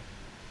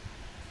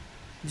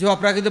 जो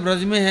अपराकृत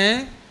ब्रज में है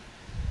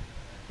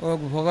वो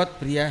भगवत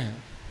प्रिया है,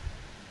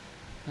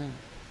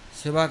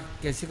 सेवा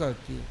कैसे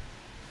करती है।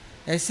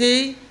 ऐसे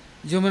ही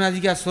जमुना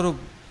जी का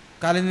स्वरूप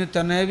कालिंदी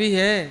तनय भी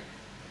है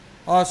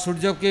और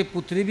सूर्य के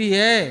पुत्री भी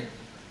है,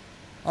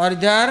 और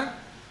इधर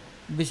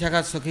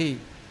विशाखा सखी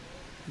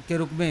के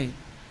रूप में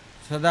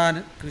सदा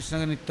कृष्ण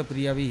का नित्य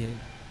प्रिया भी है।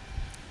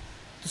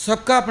 तो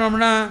सबका अपना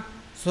अपना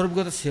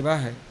स्वरूपगत सेवा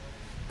है।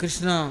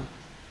 कृष्ण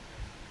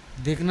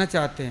देखना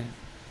चाहते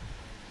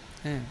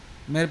हैं,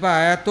 मेरे पास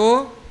आया तो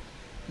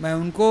मैं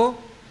उनको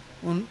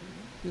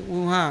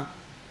वहाँ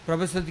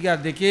प्रवेश अधिकार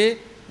देके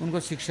उनको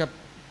शिक्षा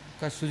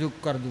का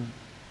सुयोग कर दूँ,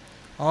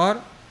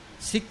 और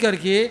सीख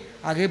करके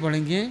आगे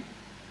बढ़ेंगे।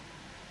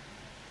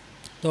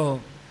 तो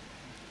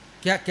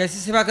क्या कैसी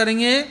सेवा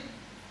करेंगे?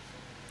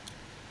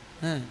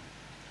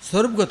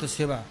 स्वरूपगत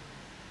सेवा।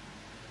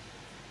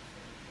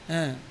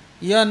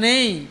 यह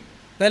नहीं,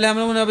 पहले हम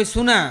लोगों ने अभी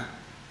सुना,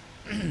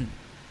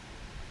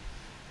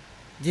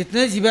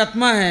 जितने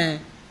जीवात्मा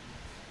हैं,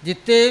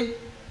 जितने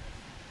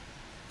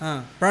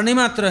प्राणी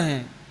मात्र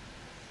हैं,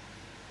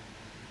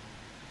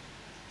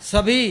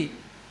 सभी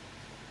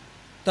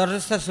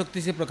तटस्थ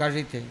शक्ति से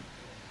प्रकाशित है।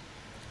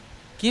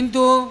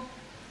 किंतु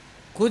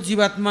कुछ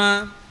जीवात्मा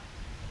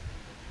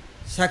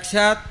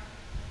साक्षात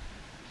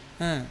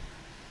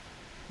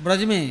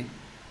ब्रज में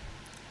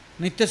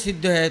नित्य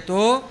सिद्ध है, तो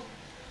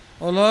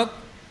वो लोग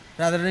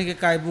राधा रानी के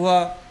कायबुआ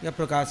या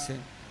प्रकाश से,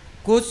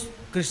 कुछ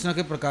कृष्ण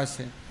के प्रकाश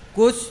से,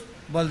 कुछ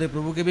बलदेव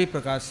प्रभु के भी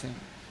प्रकाश से,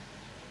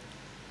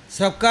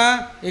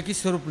 सबका एक ही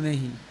स्वरूप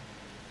नहीं।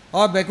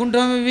 और वैकुंठ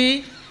में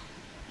भी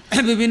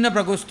विभिन्न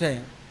प्रकोष्ठ है।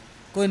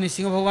 कोई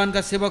नृसिंह भगवान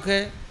का सेवक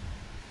है,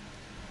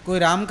 कोई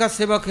राम का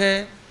सेवक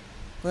है,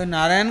 कोई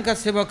नारायण का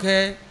सेवक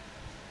है।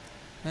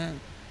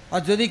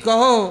 और यदि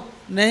कहो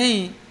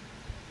नहीं,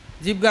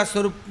 जीव का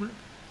स्वरूप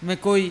में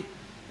कोई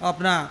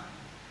अपना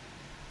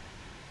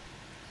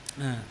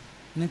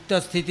नित्य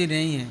स्थिति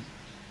नहीं है,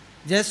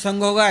 जैसे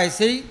संग होगा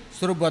ऐसे ही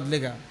स्वरूप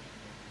बदलेगा,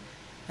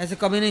 ऐसे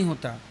कभी नहीं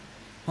होता।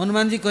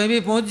 हनुमान जी कहीं भी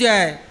पहुंच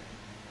जाए,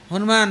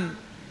 हनुमान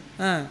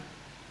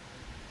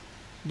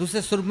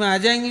दूसरे स्वरूप में आ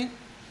जाएंगे।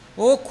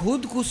 वो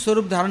खुद कुछ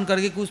स्वरूप धारण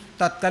करके कुछ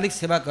तात्कालिक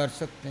सेवा कर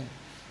सकते हैं,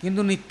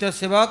 किंतु नित्य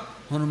सेवक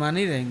हनुमान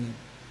ही रहेंगे।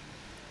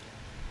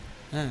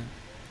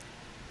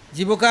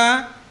 जीवों का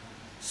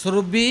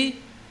स्वरूप भी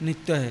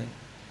नित्य है,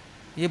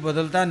 ये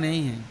बदलता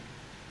नहीं है।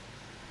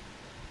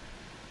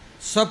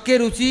 सबके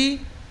रुचि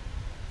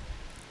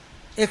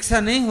एक सा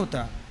नहीं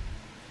होता,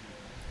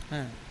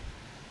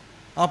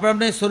 अपने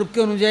अपने स्वरूप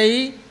के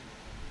अनुযায়ী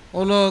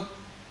वो लोग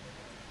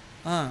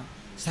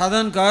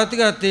साधन करते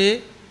करते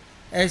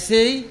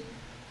ऐसे ही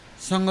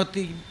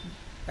संगति,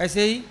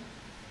 ऐसे ही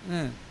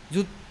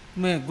जुट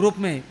में, ग्रुप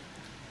में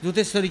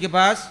जुतेश्वरी के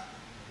पास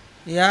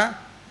या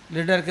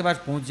लीडर के पास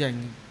पहुंच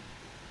जाएंगे।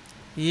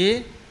 ये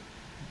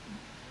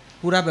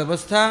पूरा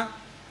व्यवस्था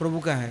प्रभु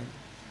का है,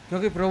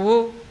 क्योंकि प्रभु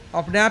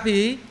अपने आप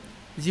ही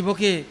जीवों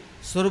के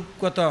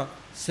स्वरूपगत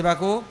सेवा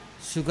को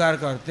स्वीकार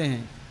करते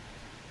हैं।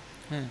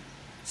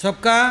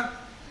 सबका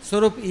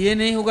स्वरूप ये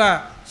नहीं होगा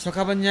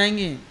सखा बन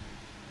जाएंगे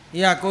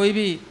या कोई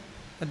भी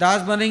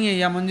दास बनेंगे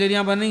या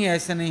मंजरियाँ बनेंगे,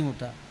 ऐसा नहीं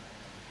होता।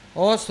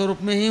 और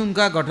स्वरूप में ही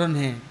उनका गठन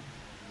है,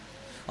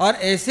 और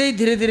ऐसे ही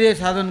धीरे धीरे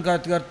साधन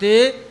करते करते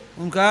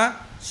उनका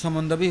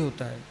संबंध भी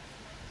होता है।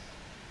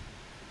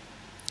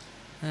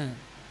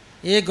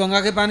 एक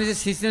गंगा के पानी से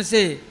सींचने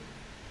से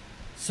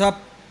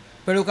सब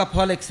पेड़ों का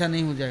फल एक सा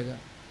नहीं हो जाएगा।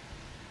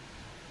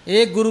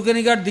 एक गुरु के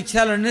निकट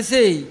दीक्षा लेने से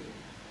ही,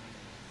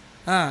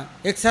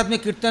 एक साथ में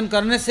कीर्तन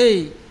करने से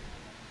ही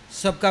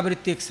सबका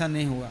वृत्ति एक सा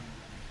नहीं हुआ।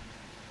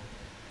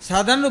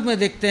 साधारण रूप में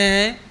देखते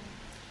हैं,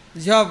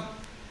 जब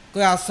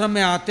कोई आश्रम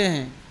में आते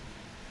हैं,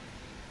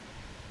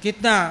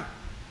 कितना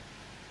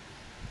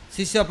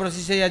शिष्य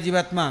प्रशिष्य या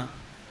जीवात्मा,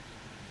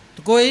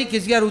 तो कोई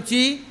किसी का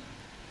रुचि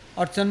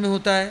अर्चन में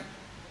होता है,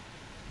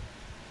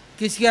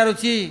 किसी का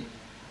रुचि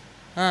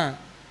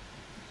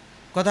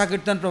कथा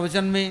कीर्तन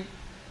प्रवचन में,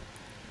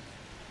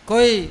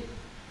 कोई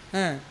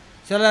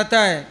चला जाता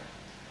है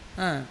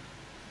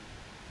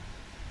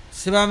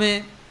सेवा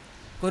में,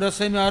 कोई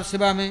रसोई में और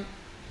सेवा में।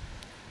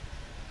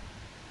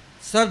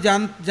 सब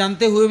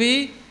जानते हुए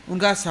भी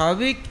उनका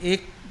स्वाभाविक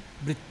एक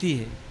वृत्ति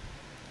है।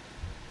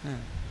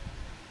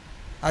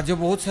 आज जो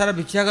बहुत सारा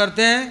भिक्षा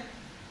करते हैं,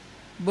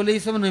 बोले ये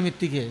सब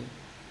नैमित्तिक है।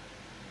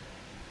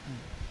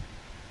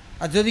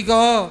 और यदि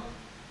कहो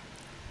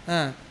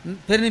हाँ,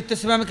 फिर नित्य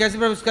सेवा में कैसे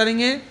प्रवेश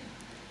करेंगे?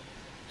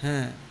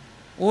 हैं,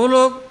 वो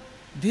लोग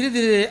धीरे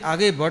धीरे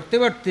आगे बढ़ते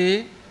बढ़ते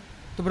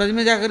तो ब्रज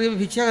में जाकर के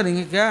भिक्षा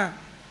करेंगे क्या?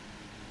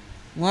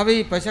 वहाँ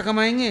भी पैसा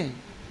कमाएंगे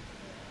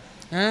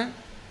हैं?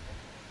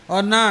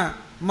 और ना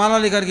माला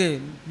लेकर के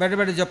बैठे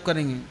बैठे जप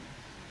करेंगे।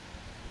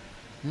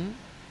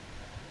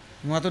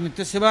 वहाँ तो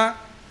नित्य सेवा,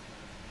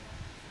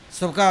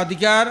 सबका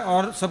अधिकार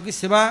और सबकी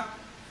सेवा,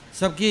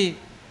 सबकी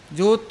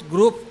जोत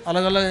ग्रुप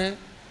अलग अलग है,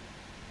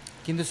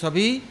 किंतु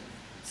सभी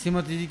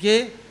श्रीमती जी के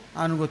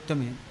अनुगत्य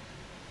में।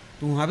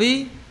 तो वहाँ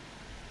भी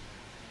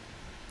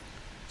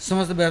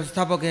समस्त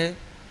व्यवस्थापक है,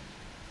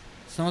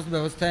 समस्त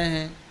व्यवस्थाएं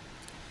हैं।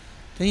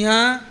 तो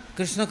यहाँ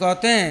कृष्ण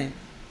कहते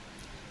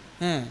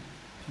हैं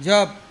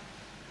जब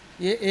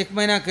ये 1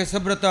 महीना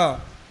केशव-व्रत,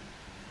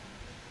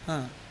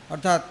 हाँ,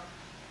 अर्थात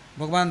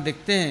भगवान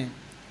देखते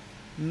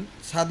हैं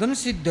साधन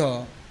सिद्ध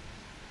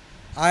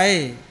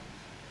आए,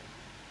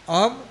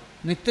 अब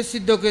नित्य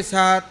सिद्धों के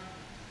साथ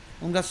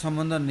उनका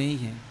संबंध नहीं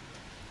है।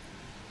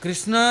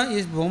 कृष्ण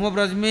इस भौम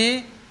ब्रज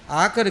में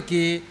आकर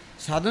के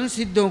साधन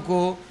सिद्धों को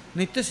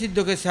नित्य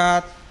सिद्धों के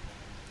साथ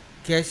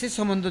कैसे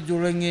संबंध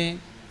जोड़ेंगे,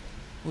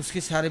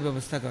 उसकी सारी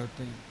व्यवस्था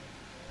करते हैं।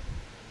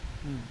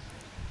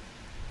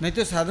 नहीं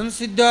तो साधन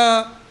सिद्ध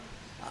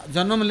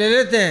जन्म ले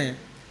लेते हैं,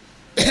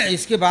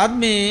 इसके बाद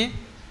में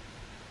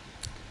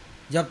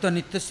जब तक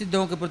नित्य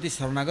सिद्धों के प्रति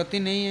शरणागति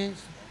नहीं है,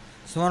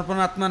 समर्पण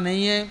आत्मा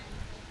नहीं है,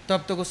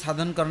 तब तक वो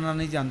साधन करना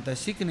नहीं जानता है,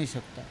 सीख नहीं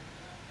सकता।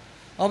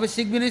 अब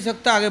सीख भी नहीं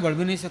सकता, आगे बढ़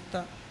भी नहीं सकता,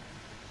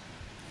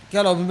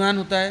 केवल अभिमान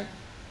होता है।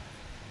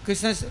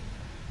 कृष्ण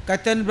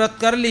कहते व्रत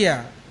कर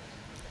लिया,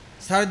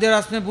 सारे देर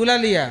उसने बुला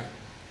लिया,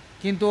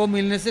 किंतु वो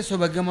मिलने से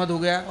सौभाग्य मत हो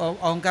गया और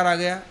अहंकार आ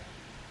गया।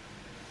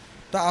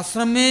 तो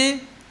आश्रम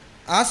में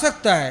आ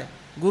सकता है,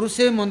 गुरु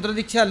से मंत्र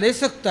दीक्षा ले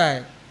सकता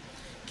है,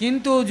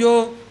 किंतु जो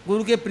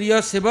गुरु के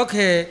प्रिय सेवक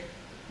है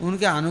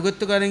उनके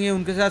अनुगत्य करेंगे,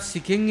 उनके साथ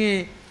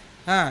सीखेंगे,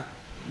 हाँ,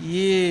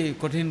 ये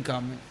कठिन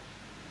काम है।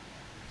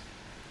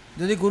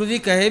 यदि गुरु जी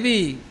कहे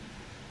भी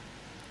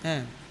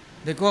हैं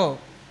देखो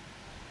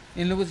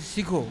इन लोगों से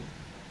सीखो,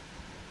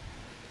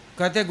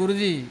 कहते गुरु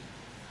जी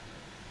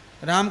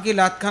राम की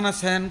लात खाना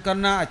सहन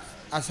करना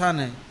आसान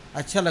है,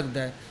 अच्छा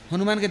लगता है,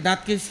 हनुमान के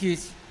दांत खींच खींच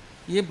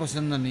ये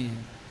पसंद नहीं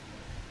है।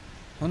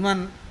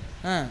 हनुमान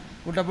हाँ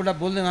उल्टा पुल्टा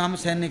बोल दे, हम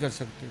सहन नहीं कर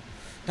सकते।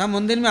 तो हम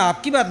मंदिर में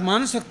आपकी बात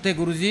मान सकते हैं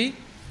गुरु जी,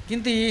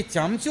 किंतु ये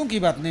चामचों की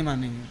बात नहीं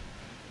मानेंगे।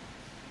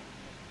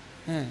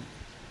 हैं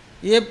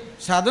ये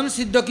साधन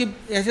सिद्ध की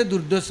ऐसे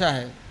दुर्दशा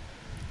है।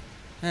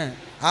 हैं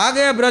आ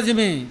गया ब्रज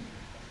में,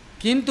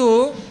 किंतु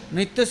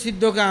नित्य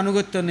सिद्धों का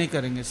अनुगत्य नहीं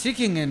करेंगे,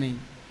 सीखेंगे नहीं।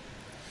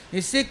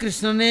 इससे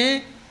कृष्ण ने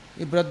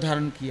ये व्रत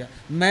धारण किया,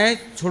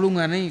 मैं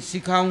छोड़ूंगा नहीं,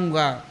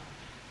 सिखाऊंगा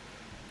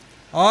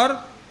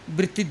और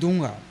वृत्ति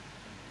दूंगा।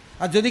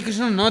 और यदि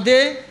कृष्ण न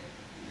दे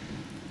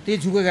तो ये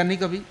झुकेगा नहीं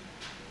कभी,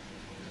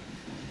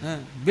 हाँ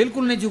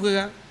बिल्कुल नहीं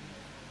झुकेगा,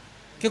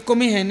 कि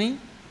कमी है नहीं,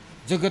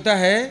 योग्यता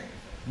है,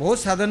 बहुत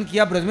साधन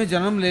किया, ब्रज में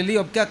जन्म ले ली,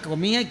 अब क्या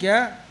कमी है क्या?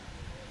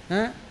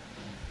 हैं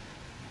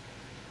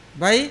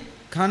भाई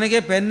खाने के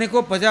पहनने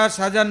को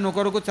 50,000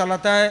 नौकरों को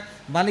चलाता है,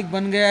 मालिक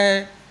बन गया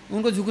है,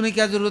 उनको झुकने की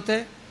क्या जरूरत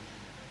है?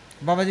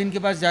 बाबा जी इनके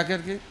पास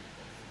जाकर के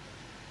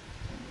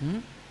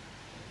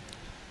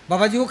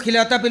बाबा जी को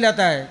खिलाता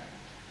पिलाता है,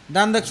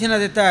 दान दक्षिणा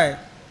देता है,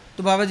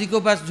 तो बाबा जी के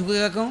पास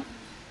झुकेगा कौन?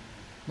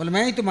 बोले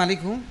मैं ही तो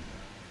मालिक हूँ।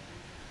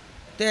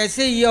 तो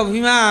ऐसे ये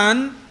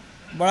अभिमान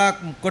बड़ा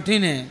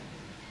कठिन है,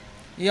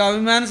 ये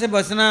अभिमान से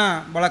बचना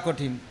बड़ा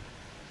कठिन।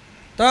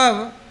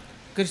 तब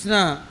कृष्ण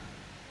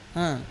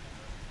हाँ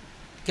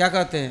क्या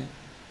कहते हैं,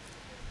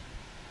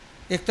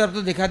 एक तरफ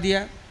तो दिखा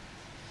दिया,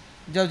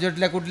 जब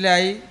जटले कुटले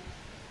आई,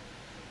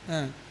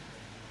 हाँ,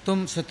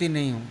 तुम सती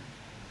नहीं हो,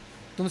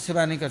 तुम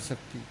सेवा नहीं कर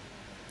सकती,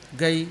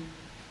 गई।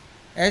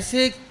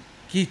 ऐसे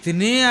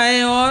कितने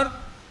आए और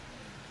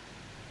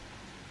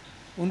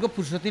उनको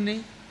फुर्सत ही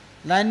नहीं,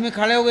 लाइन में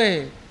खड़े हो गए,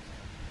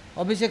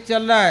 अभिषेक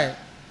चल रहा है,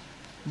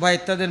 भाई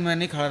इतना देर मैं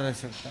नहीं खड़ा रह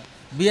सकता,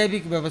 वीआईपी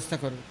की व्यवस्था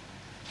करो।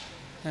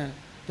 हाँ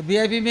तो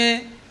वीआईपी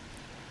में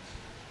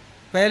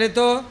पहले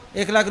तो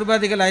 1 लाख रुपया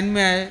देकर लाइन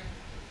में आए,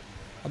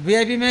 अब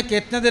वीआईपी में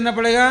कितना देना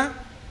पड़ेगा?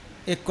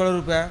 1 करोड़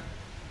रुपया।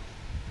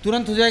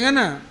 तुरंत हो जाएगा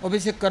ना,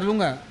 अभिषेक कर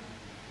लूँगा,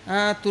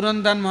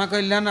 तुरंत दान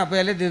महाकल्याण आप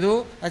पहले दे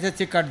दो, अच्छा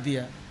चेक काट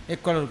दिया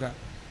 1 करोड़ का।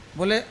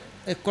 बोले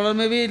 1 करोड़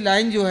में भी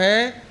लाइन जो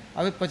है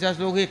अभी 50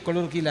 लोग 1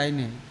 करोड़ की लाइन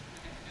है,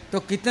 तो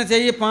कितना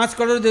चाहिए? 5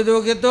 करोड़ दे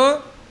दोगे तो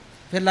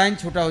फिर लाइन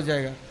छोटा हो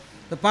जाएगा।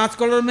 तो 5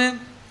 करोड़ में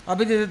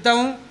अभी दे देता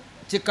हूँ,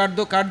 चेक काट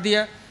दो, काट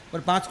दिया, पर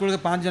 5 करोड़ के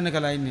 5 जने का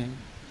लाइन है।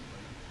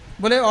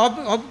 बोले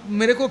अब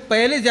मेरे को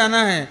पहले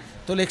जाना है,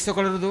 तो 100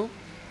 करोड़ दो।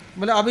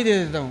 बोले अभी दे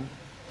देता हूँ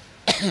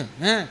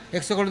हैं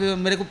 100 करोड़ दे दो,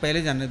 मेरे को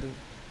पहले जाने दो।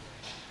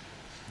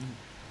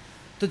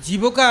 तो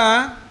जीवों का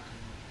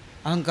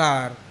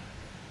अहंकार,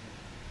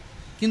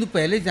 किंतु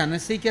पहले जाने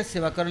से ही क्या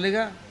सेवा कर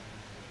लेगा?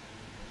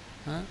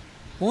 हाँ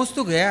पहुँच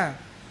तो गया,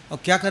 और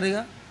क्या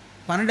करेगा?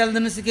 पानी डाल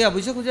देने से क्या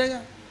अभिषेक हो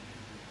जाएगा?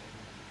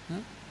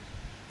 हाँ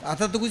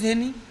आता तो कुछ है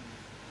नहीं,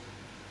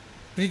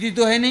 प्रीति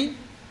तो है नहीं,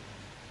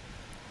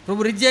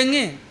 प्रभु रिझ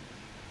जाएंगे?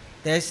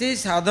 तैसे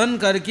साधन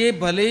करके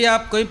भले ही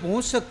आप कहीं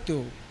पहुंच सकते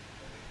हो,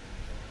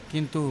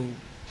 किंतु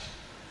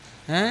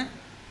हैं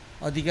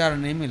अधिकार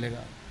नहीं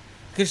मिलेगा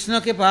कृष्ण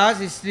के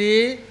पास।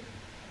 इसलिए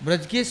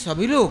ब्रज के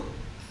सभी लोग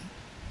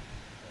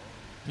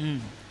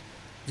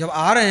जब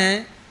आ रहे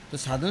हैं तो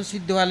साधन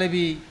सिद्ध वाले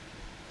भी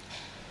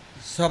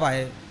सब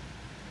आए।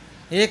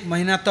 1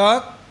 महीना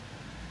तक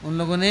उन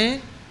लोगों ने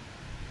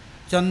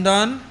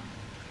चंदन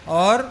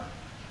और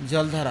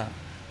जलधारा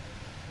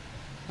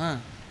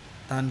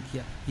दान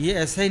किया। ये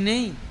ऐसा ही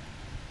नहीं,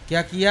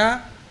 क्या किया,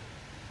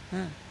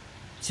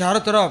 चारों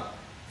तरफ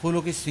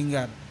फूलों की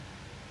श्रृंगार,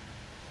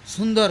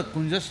 सुंदर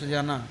कुंज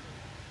सजाना,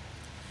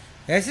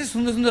 ऐसे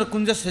सुंदर सुंदर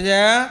कुंज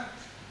सजाया।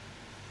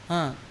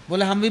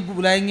 बोले हम भी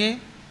बुलाएंगे,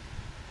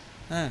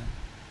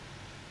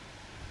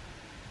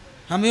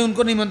 हम भी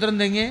उनको निमंत्रण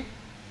देंगे,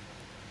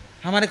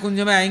 हमारे कुंज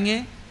में आएंगे।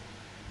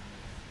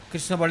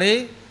 कृष्ण बड़े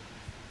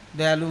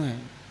दयालु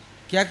हैं।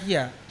 क्या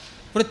किया,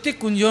 प्रत्येक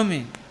कुंजों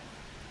में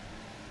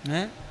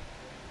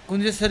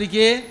कुंजेश्वरी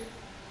के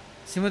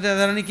श्रीमती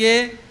राधा रानी के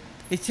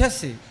इच्छा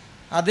से,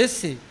 आदेश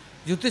से,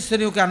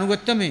 ज्योतिषरियों के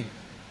अनुगत्य में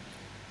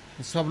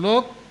सब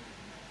लोग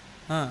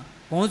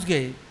पहुंच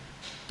गए।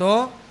 तो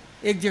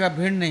एक जगह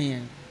भीड़ नहीं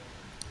है,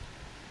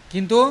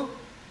 किंतु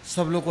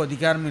सब लोग को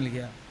अधिकार मिल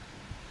गया।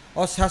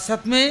 और साथ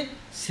साथ में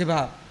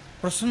सेवा,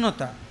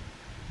 प्रसन्नता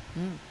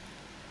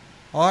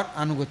और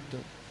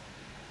अनुगत्य,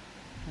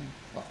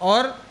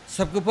 और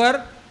सबके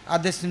ऊपर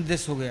आदेश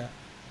निर्देश हो गया,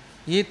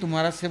 ये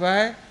तुम्हारा सेवा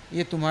है,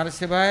 ये तुम्हारा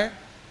सेवा है,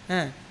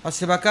 और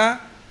सेवा का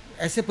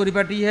ऐसे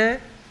परिपाटी है।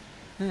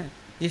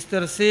 इस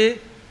तरह से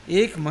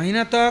 1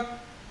 महीना तक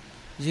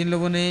जिन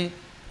लोगों ने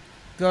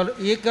केवल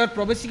एक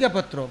प्रवेशिका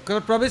पत्र, केवल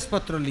प्रवेश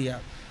पत्र लिया,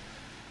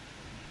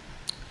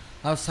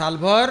 और साल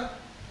भर,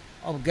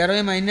 अब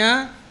 11वें महीना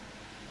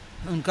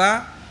उनका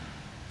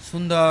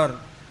सुंदर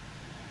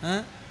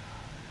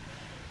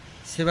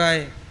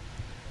सेवाएं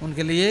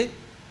उनके लिए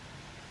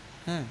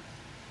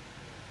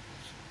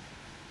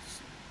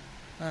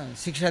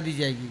शिक्षा दी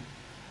जाएगी।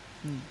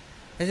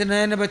 ऐसे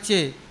नए नए बच्चे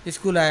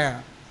स्कूल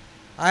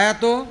आया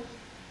तो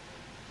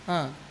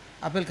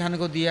एप्पल खाने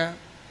को दिया,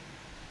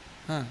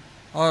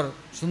 और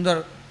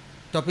सुंदर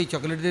टॉफी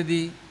चॉकलेट दे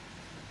दी,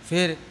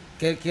 फिर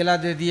केला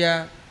दे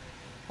दिया,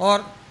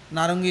 और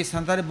नारंगी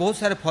संतरे बहुत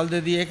सारे फल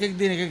दे दिए, एक एक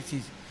दिन एक एक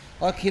चीज़,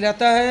 और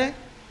खिलाता है।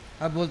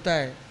 अब बोलता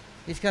है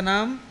इसका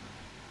नाम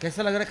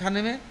कैसा लग रहा है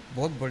खाने में,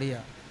 बहुत बढ़िया,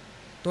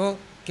 तो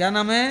क्या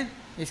नाम है,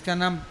 इसका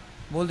नाम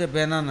बोल दे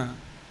बनाना,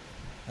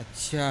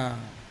 अच्छा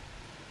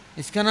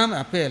इसका नाम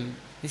एप्पल,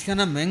 इसका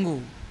नाम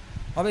मैंगो।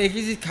 अब एक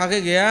ही चीज़ खा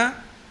के गया,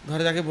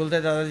 घर जाके बोलता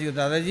है दादाजी को,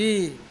 दादाजी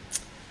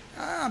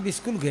आप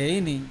स्कूल गए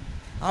ही नहीं,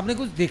 आपने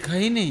कुछ देखा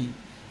ही नहीं,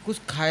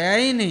 कुछ खाया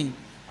ही नहीं,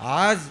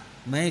 आज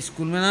मैं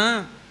स्कूल में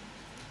ना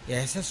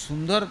ऐसा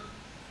सुंदर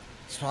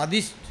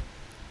स्वादिष्ट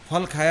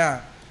फल खाया।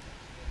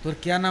 तो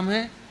क्या नाम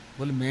है,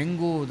 बोले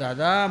मैंगो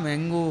दादा,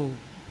 मैंगो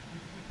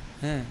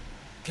हैं,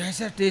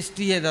 कैसा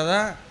टेस्टी है दादा,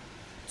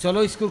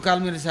 चलो स्कूल काल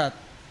मेरे साथ,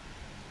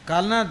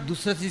 काल ना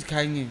दूसरा चीज़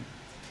खाएंगे।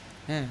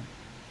 हैं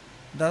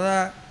दादा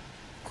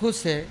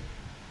खुश है,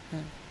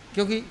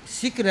 क्योंकि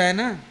सीख रहा है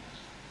ना,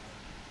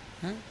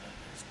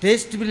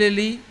 टेस्ट भी ले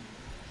ली,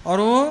 और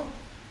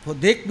वो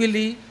देख भी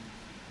ली,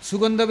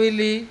 सुगंध भी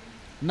ली,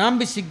 नाम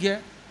भी सीख गया।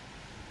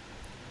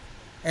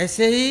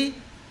 ऐसे ही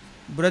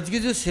ब्रज की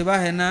जो सेवा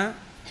है ना,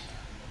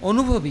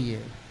 अनुभवी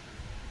है,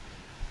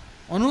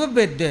 अनुभव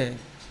वेद्य है।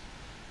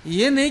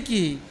 ये नहीं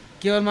कि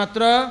केवल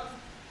मात्र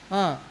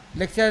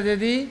लेक्चर दे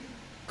दी,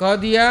 कह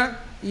दिया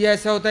ये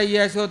ऐसा होता है, ये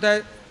ऐसा होता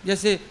है।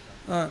 जैसे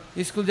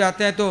स्कूल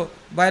जाते हैं तो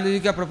बायोलॉजी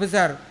का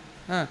प्रोफेसर,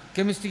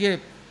 केमिस्ट्री के,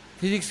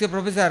 फिजिक्स के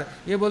प्रोफेसर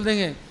ये बोल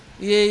देंगे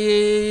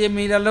ये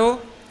मिला लो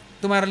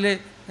तुम्हारे लिए,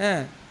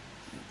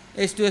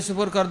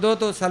 H2SO4 कर दो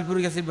तो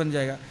सल्फ्यूरिक एसिड बन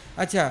जाएगा,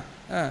 अच्छा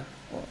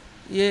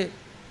ये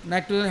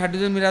नाइट्रोजन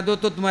हाइड्रोजन मिला दो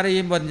तो तुम्हारे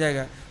ये बन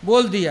जाएगा,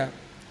 बोल दिया,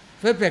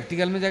 फिर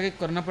प्रैक्टिकल में जाके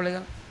करना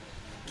पड़ेगा।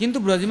 किंतु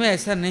ब्रज में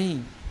ऐसा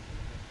नहीं,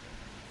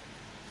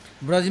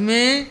 ब्रज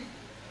में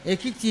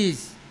एक ही चीज़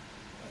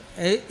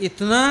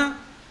इतना,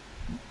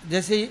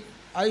 जैसे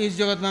इस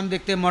जगत में हम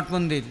देखते हैं मठ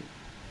मंदिर,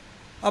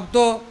 अब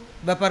तो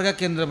व्यापार का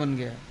केंद्र बन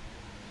गया,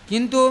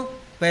 किंतु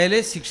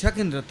पहले शिक्षा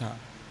केंद्र था।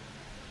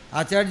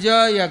 आचार्य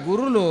या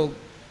गुरु लोग,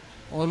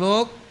 वो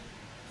लोग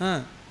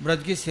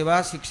ब्रज की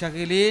सेवा शिक्षा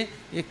के लिए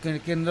एक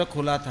केंद्र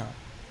खोला था।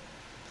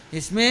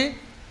 इसमें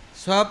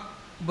सब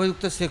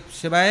उपयुक्त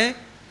सेवाएं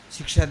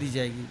शिक्षा दी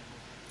जाएगी,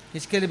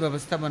 इसके लिए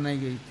व्यवस्था बनाई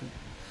गई थी।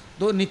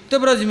 तो नित्य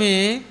ब्रज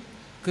में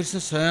कृष्ण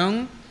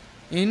स्वयं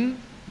इन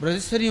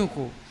ब्रजेश्वरियों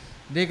को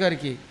दे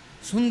करके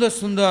सुंदर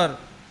सुंदर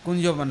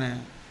कुंज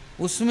बनाया।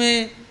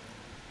 उसमें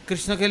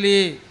कृष्ण के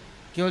लिए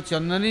केवल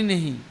चंदन ही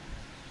नहीं,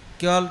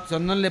 केवल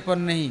चंदन लेपन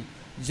नहीं,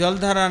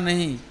 जलधारा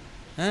नहीं,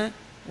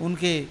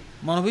 उनके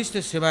मनोभीष्ट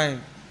सेवाएं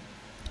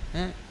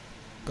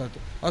करते।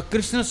 और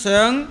कृष्ण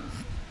स्वयं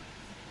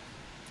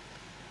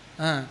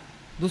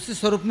दूसरे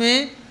स्वरूप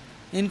में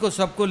इनको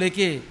सबको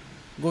लेके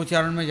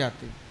गोचारण में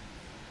जाते।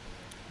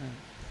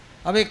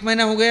 अब 1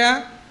 महीना हो गया,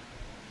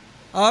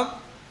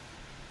 अब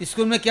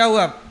स्कूल में क्या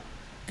हुआ,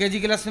 केजी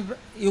क्लास में,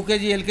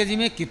 यूकेजी एलकेजी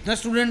में कितना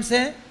स्टूडेंट्स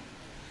हैं,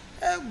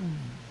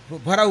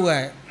 भरा हुआ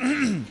है।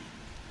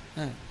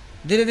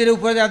 धीरे धीरे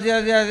ऊपर जाते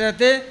जाते जाते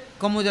जाते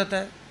कम हो जाता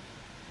है।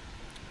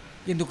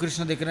 किंतु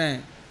कृष्ण देख रहे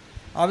हैं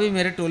अभी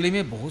मेरे टोली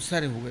में बहुत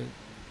सारे हो गए।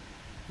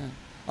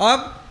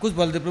 अब कुछ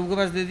बलदेव प्रभु के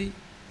पास दे दी,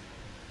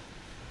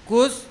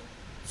 कुछ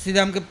श्री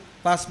राम के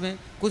पास में,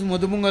 कुछ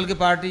मधुमंगल के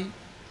पार्टी,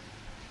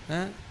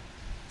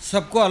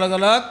 सबको अलग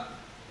अलग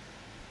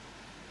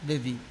दे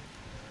दी।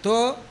 तो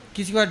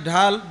किसी के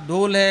पास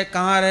ढोल है,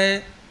 कहार है,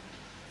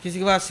 किसी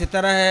के पास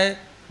सितारा है,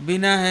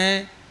 बीना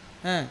है,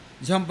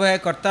 झंप है,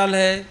 करताल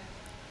है,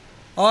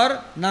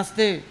 और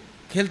नाचते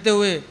खेलते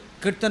हुए,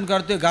 कीर्तन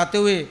करते हुए, गाते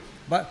हुए,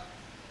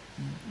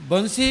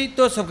 बंसी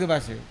तो सबके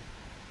पास है,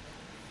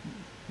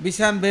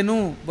 विशान, बेनू,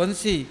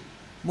 बंसी,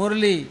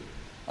 मुरली।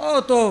 ओ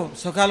तो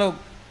सखा लोग,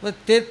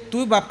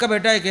 तू बाप का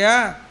बेटा है क्या,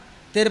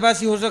 तेरे पास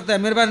ही हो सकता है,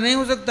 मेरे पास नहीं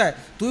हो सकता है,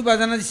 तू ही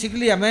बजाना सीख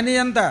लिया, मैं नहीं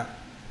जानता।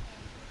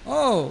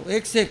 ओ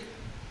एक से एक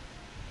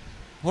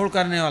होड़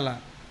करने वाला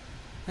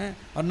है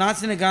और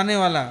नाचने गाने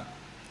वाला,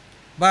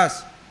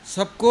 बस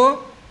सबको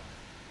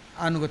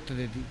अनुगत्य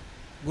दे दी,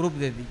 ग्रुप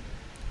दे दी।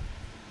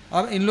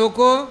 अब इन लोगों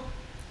को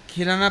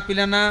खिलाना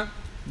पिलाना,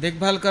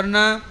 देखभाल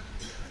करना,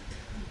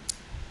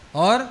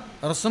 और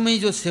रसमयी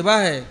जो सेवा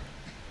है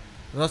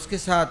रस के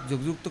साथ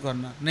युक्त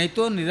करना, नहीं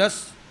तो निरस।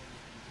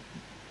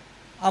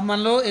 अब मान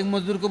लो एक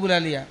मजदूर को बुला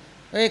लिया,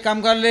 ए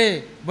काम कर ले,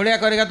 बढ़िया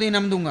करेगा तो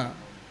इनाम दूंगा।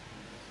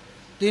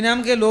 तो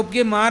इनाम के लोभ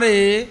के मारे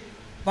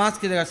 5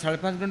 की जगह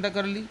 5.5 घंटा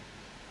कर ली,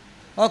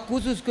 और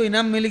कुछ उसको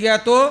इनाम मिल गया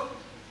तो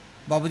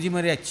बाबूजी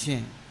मेरे अच्छे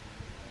हैं,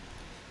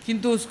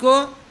 किंतु उसको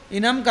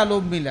इनाम का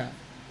लोभ मिला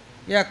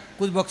या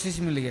कुछ बख्शिश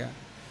मिल गया,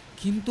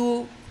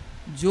 किंतु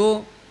जो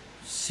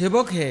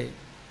सेवक है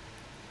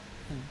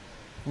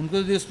उनको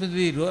यदि उसमें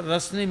भी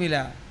रस नहीं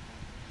मिला,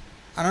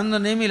 आनंद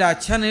नहीं मिला,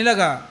 अच्छा नहीं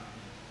लगा,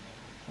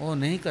 वो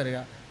नहीं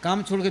करेगा,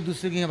 काम छोड़ के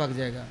दूसरे के यहाँ भाग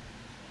जाएगा।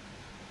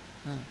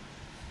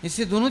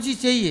 इससे दोनों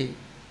चीज़ चाहिए,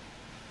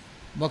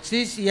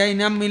 बख्शिश या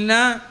इनाम मिलना,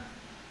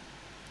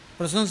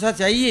 प्रशंसा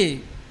चाहिए,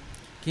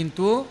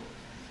 किंतु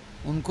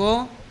उनको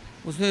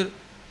उसमें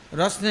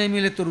रस नहीं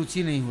मिले तो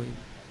रुचि नहीं हुई।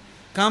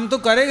 काम तो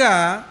करेगा,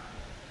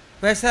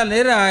 पैसा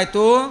ले रहा है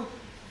तो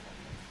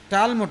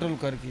टाल मटोल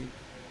करके,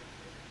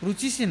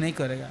 रुचि से नहीं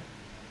करेगा।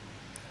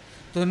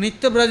 तो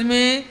नित्य ब्रज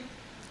में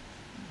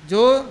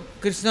जो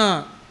कृष्ण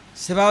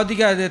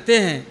सेवावधिकार देते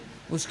हैं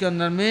उसके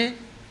अंदर में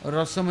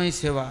रसमयी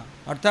सेवा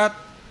अर्थात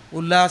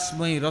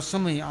उल्लासमयी,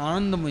 रसमयी,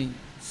 आनंदमयी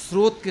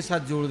स्रोत के साथ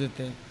जोड़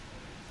देते हैं।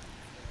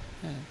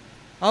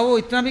 अब वो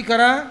इतना भी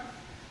करा,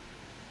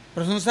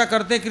 प्रशंसा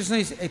करते हैं कृष्ण,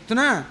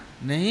 इतना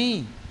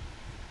नहीं,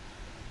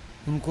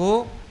 उनको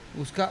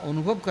उसका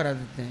अनुभव करा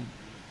देते हैं।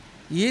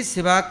 ये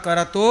सेवा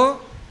करा तो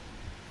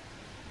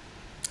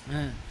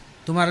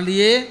तुम्हारे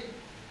लिए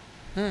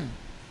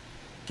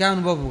क्या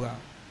अनुभव होगा।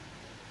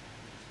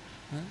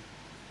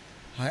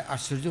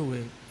 आश्चर्य हुए,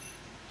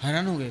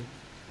 हैरान हो गए,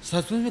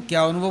 सचमुच में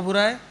क्या अनुभव हो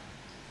रहा है,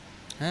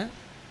 हैं?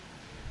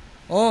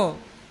 ओ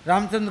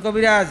रामचंद्र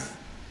कविराज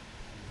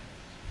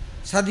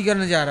शादी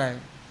करने जा रहा है,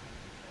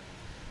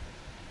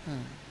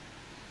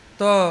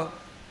 तो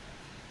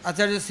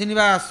आचार्य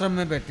श्रीनिवास आश्रम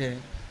में बैठे हैं,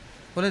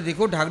 बोले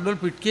देखो ढाकढोल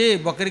पीट के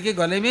बकरे के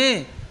गले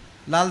में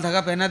लाल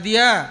धागा पहना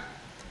दिया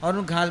और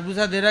उन घास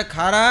भूसा दे रहा है,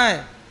 खा रहा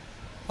है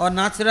और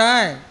नाच रहा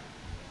है।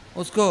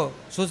 उसको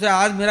सोचे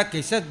आज मेरा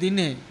कैसा दिन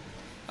है,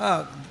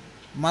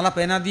 माला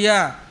पहना दिया,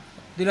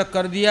 तिलक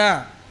कर दिया,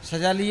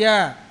 सजा लिया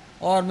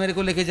और मेरे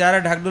को लेके जा रहा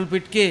है ढाकढोल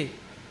पीट के।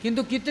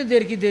 किंतु कितने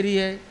देर की देरी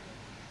है,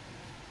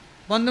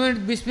 15 मिनट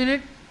 20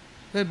 मिनट,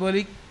 फिर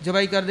बोली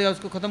जबाई कर देगा,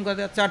 उसको ख़त्म कर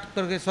देगा, चाट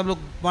करके सब लोग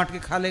बांट के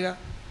खा लेगा।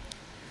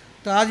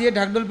 तो आज ये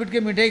ढाकढोल पीट के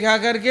मिठाई खा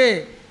करके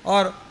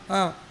और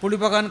पूड़ी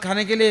पकवान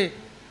खाने के लिए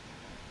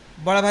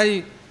बड़ा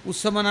भाई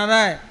उत्सव मना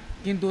रहा है,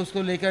 किंतु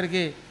उसको लेकर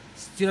के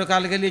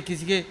चिरकाल के लिए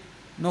किसी के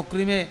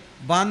नौकरी में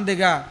बांध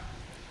देगा,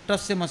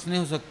 टस से मस नहीं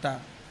हो सकता,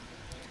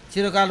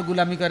 चिरकाल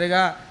गुलामी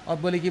करेगा और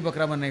बोले कि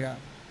बकरा बनेगा।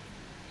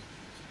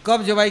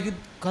 कब जवाई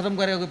ख़त्म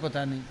करेगा कोई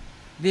पता नहीं,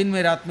 दिन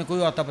में रात में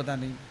कोई आता पता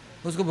नहीं,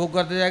 उसको भोग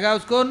करते जाएगा,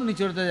 उसको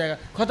निचोड़ता जाएगा,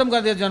 ख़त्म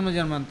कर दिया जन्म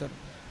जन्मांतर।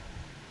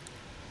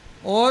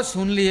 और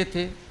सुन लिए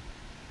थे,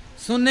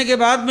 सुनने के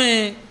बाद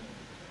में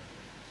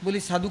बोली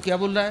साधु क्या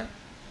बोल रहा है,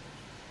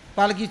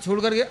 पालकी छोड़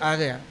करके आ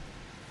गया।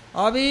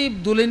 अभी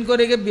दुल्हन को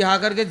लेके ब्याह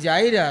करके जा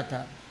ही रहा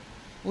था,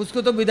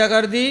 उसको तो विदा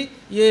कर दी,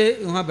 ये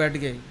वहाँ बैठ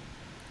गई।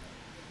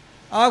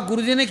 अब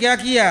गुरुजी ने क्या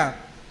किया,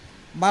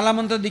 माला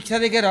मंत्र दीक्षा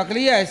दे के रख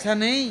लिया, ऐसा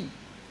नहीं,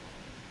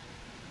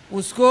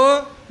 उसको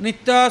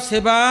नित्य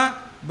सेवा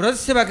ब्रज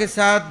सेवा के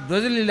साथ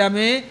ब्रज लीला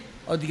में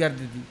अधिकार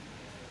दे दी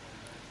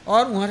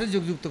और वहाँ से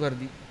युक्त कर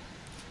दी।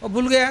 और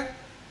भूल गया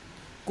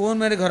कौन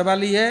मेरे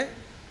घरवाली है,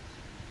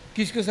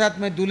 किसके साथ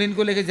मैं दुल्हन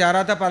को लेके जा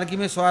रहा था पालकी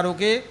में सवार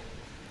होके,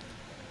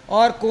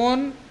 और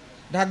कौन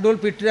ढाकढोल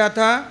पीट रहा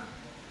था,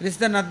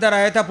 रिश्ता नातेदार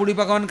आया था पूड़ी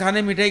पकवान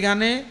खाने, मिठाई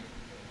खाने,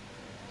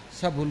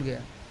 सब भूल गया।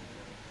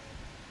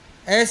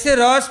 ऐसे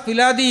रस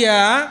पिला दिया,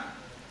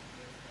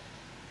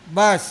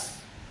 बस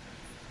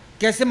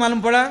कैसे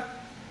मालूम पड़ा,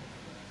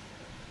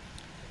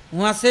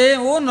 वहाँ से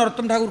वो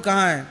नरोत्तम ठाकुर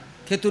कहाँ है,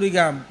 खेतुरी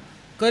गांव,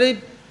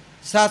 करीब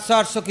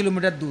 700-800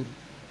 किलोमीटर दूर,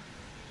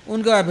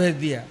 उनके वहाँ भेज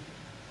दिया।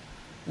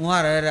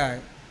 वहाँ रह रहा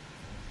है।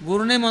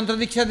 गुरु ने मंत्र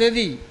दीक्षा दे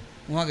दी,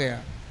 वहाँ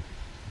गया।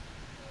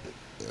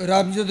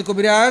 रामचंद्र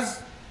कबीराज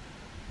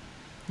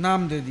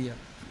नाम दे दिया।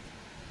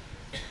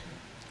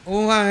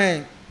 वो वहाँ है।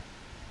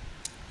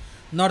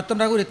 नरोत्तम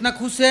ठाकुर इतना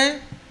खुश है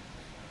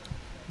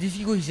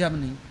जिसकी कोई हिसाब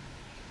नहीं।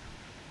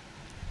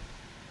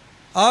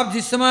 अब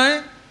जिस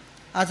समय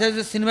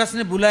आचार्य श्रीनिवास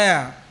ने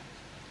बुलाया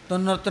तो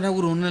नरोत्तम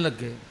ठाकुर रोने लग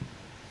गए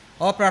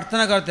और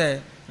प्रार्थना करते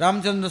हैं,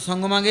 रामचंद्र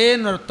संग मांगे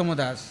नरोत्तम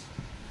दास।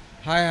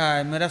 हाय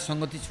हाय, मेरा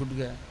संगति छूट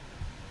गया,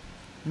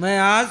 मैं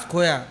आज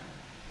खोया।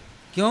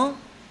 क्यों?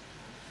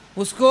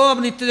 उसको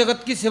अब नित्य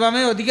जगत की सेवा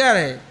में अधिकार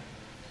है।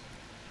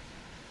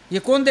 ये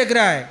कौन देख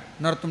रहा है?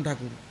 नरोत्तम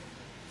ठाकुर।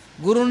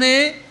 गुरु ने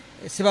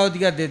सेवा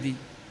अधिकार दे दी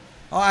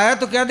और आया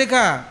तो क्या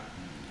देखा?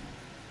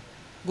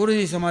 गुरु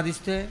जी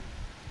समाधिस्थ है।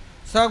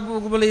 सब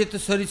बोले ये तो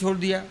शरीर छोड़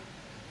दिया।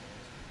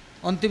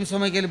 अंतिम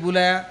समय के लिए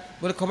बुलाया,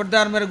 बोले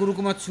खबरदार मेरे गुरु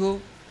को मत छुओ,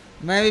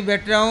 मैं भी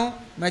बैठ रहा हूँ,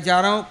 मैं जा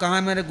रहा हूँ,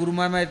 कहाँ मेरे गुरु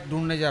माँ, मैं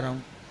ढूंढने जा रहा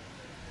हूँ,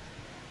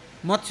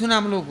 मत छूना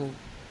हम लोग को।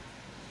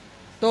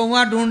 तो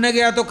वहाँ ढूंढने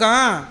गया तो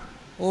कहाँ?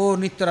 वो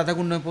नित्य राधा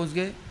कुंड में पहुँच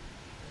गए।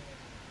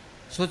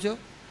 सोचो,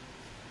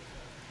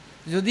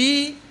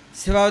 यदि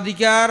सेवा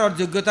अधिकार और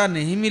योग्यता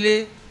नहीं मिले,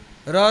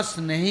 रस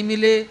नहीं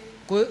मिले,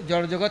 कोई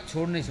जड़ जगत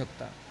छोड़ नहीं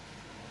सकता।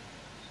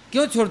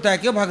 क्यों छोड़ता है?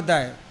 क्यों भागता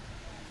है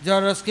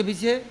जड़ रस के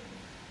पीछे?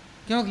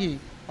 क्योंकि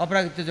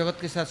अपराकृत जगत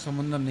के साथ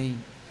संबंध नहीं,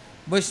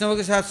 वैष्णव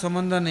के साथ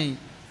संबंध नहीं,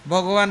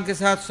 भगवान के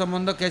साथ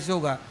संबंध कैसे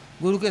होगा?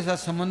 गुरु के साथ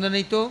संबंध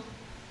नहीं तो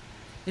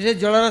इसलिए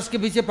जड़ रस के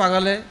पीछे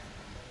पागल है,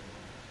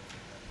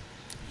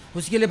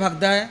 उसके लिए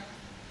भागता है।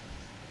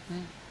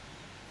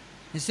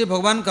 इससे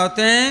भगवान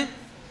कहते हैं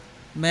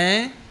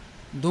मैं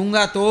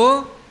दूंगा तो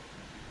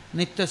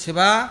नित्य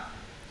सेवा,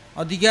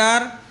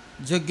 अधिकार,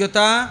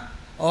 योग्यता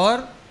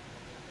और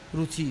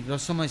रुचि,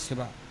 रसमय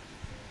सेवा,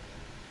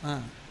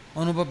 हाँ,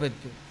 अनुभव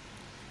वेद्य।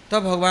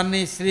 तब भगवान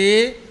ने इसलिए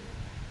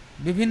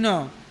विभिन्न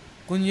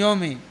कुंजों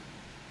में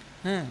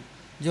हैं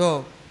जो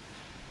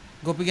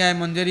गोपिकाएँ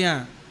मंजरियाँ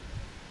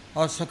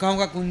और सखाओं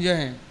का कुंज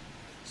है,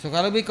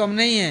 सखा लोग भी कम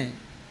नहीं है।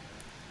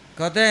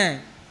 कहते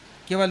हैं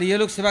केवल ये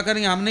लोग सेवा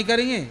करेंगे, हम नहीं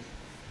करेंगे,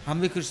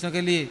 हम भी कृष्ण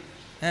के लिए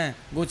हैं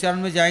गोचारण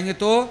में जाएंगे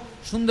तो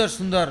सुंदर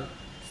सुंदर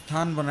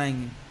स्थान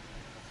बनाएंगे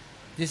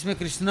जिसमें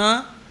कृष्ण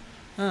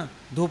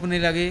धूप नहीं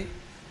लगे,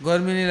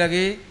 गर्मी नहीं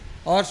लगे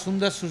और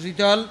सुंदर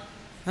सुशीतल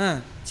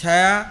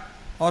छाया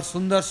और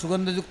सुंदर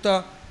सुगंध युक्त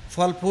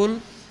फल फूल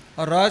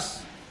और रस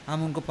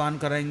हम उनको पान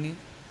कराएंगे।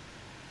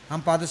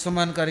 हम पाद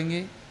सम्मान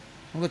करेंगे,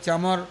 उनको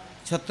चामर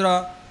छत्र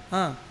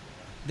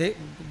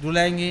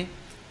धुलाएंगे,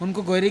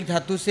 उनको गौरिक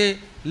धातु से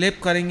लेप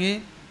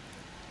करेंगे।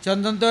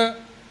 चंदन तो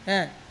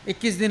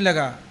 21 दिन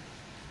लगा,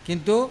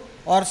 किंतु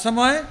और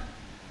समय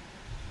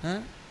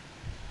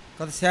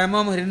कहते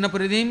श्यामम हिरण्य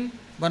परिधिम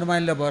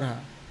बनमाल्य बरहा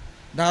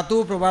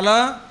धातु प्रबाल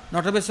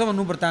नटवेशम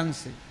अनुव्रतांग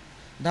से।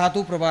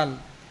 धातु प्रबाल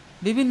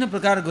विभिन्न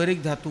प्रकार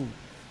गौरिक धातु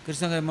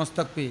कृष्ण के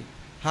मस्तक पे,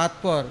 हाथ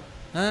पर,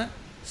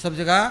 सब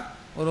जगह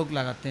वो लोग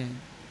लगाते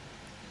हैं।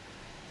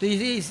 तो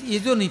ये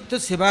जो नित्य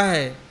सेवा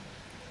है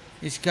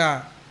इसका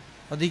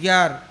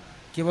अधिकार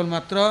केवल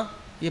मात्र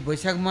ये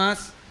वैशाख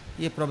मास,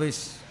 ये प्रवेश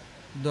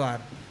द्वार,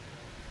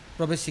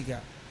 प्रवेशिका,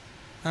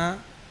 हाँ,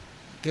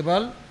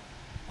 केवल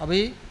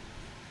अभी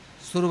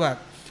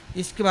शुरुआत।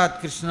 इसके बाद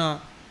कृष्ण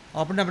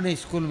अपने अपने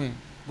स्कूल में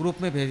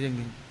ग्रुप में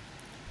भेजेंगे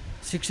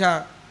शिक्षा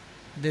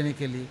देने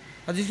के लिए,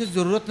 और जिसकी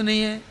ज़रूरत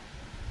नहीं है,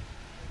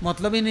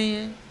 मतलब ही नहीं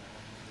है,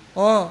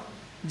 और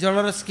जड़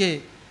रस के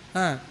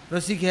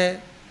रसिक है,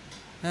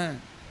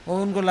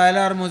 और उनको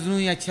लायला और मजनू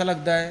ही अच्छा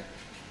लगता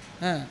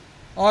है,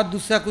 और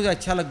दूसरा कुछ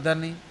अच्छा लगता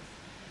नहीं,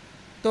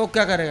 तो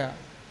क्या करेगा?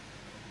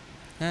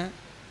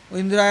 वो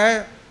इंद्र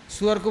आए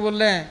सुअर को बोल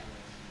रहे हैं,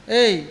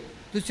 ए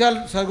तू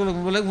चल स्वर्ग लोग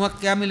में। बोले वहाँ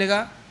क्या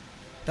मिलेगा?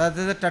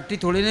 ताते टट्टी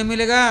थोड़ी नहीं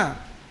मिलेगा,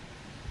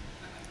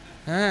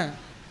 हैं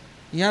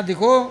यहाँ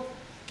देखो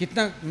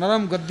कितना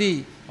नरम गद्दी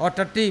और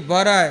टट्टी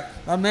बह रहा है,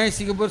 और मैं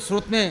इसी के ऊपर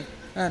स्रोत में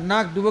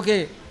नाक डुबो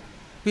के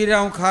पी रहा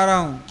हूँ, खा रहा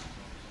हूँ,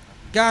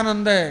 क्या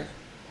आनंद है।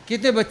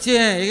 कितने बच्चे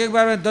हैं, एक एक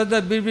बार में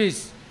 10-10, 20-20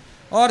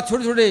 और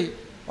छोटे छोटे,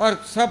 और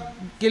सब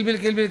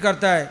किलबिल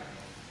करता है।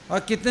 और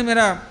कितने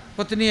मेरा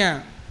पत्नियाँ,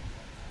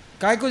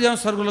 काय को जाऊँ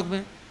स्वर्गलोक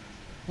में?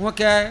 वहाँ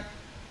क्या है?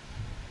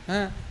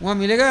 वहाँ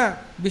मिलेगा,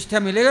 विष्ठा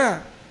मिलेगा।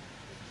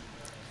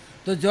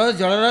 तो जो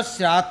जड़रस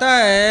से आता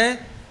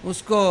है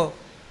उसको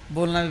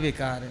बोलना भी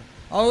बेकार है,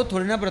 और वो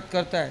थोड़ी ना व्रत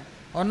करता है,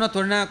 और न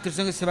थोड़ी ना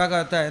कृष्ण की सेवा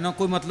करता है, न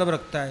कोई मतलब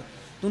रखता है,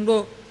 तो उनको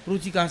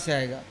रुचि कहाँ से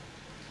आएगा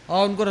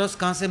और उनको रस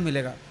कहाँ से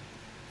मिलेगा?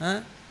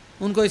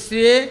 उनको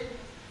इसलिए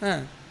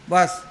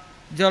बस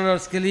जल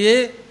रस के लिए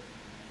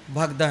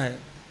भागता है।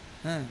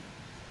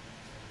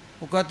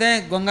 वो कहते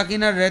हैं गंगा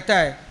किनारे रहता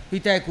है,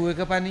 पीता है कुएं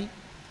का पानी,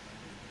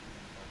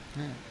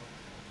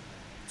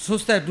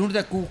 सोचता है, ढूंढता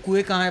है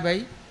कुएं कहाँ है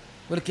भाई।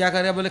 बोले क्या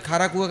करेगा? बोले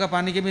खारा कुएं का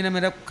पानी के बिना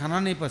मेरा खाना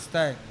नहीं पचता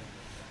है,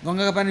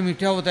 गंगा का पानी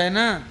मीठा होता है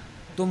ना,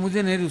 तो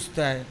मुझे नहीं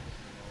रुचता है।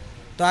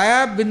 तो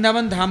आया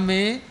वृंदावन धाम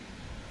में,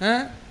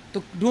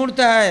 तो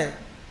ढूंढता है,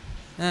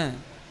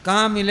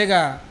 कहाँ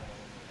मिलेगा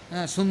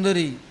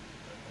सुंदरी,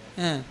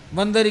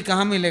 बंदरी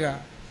कहाँ मिलेगा?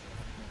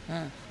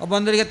 और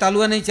बंदरी का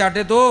तालुआ नहीं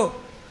चाटे तो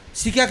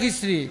सीखा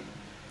किस लिए?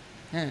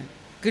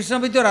 कृष्ण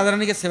भी तो राधा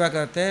रानी की सेवा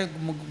करते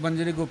हैं,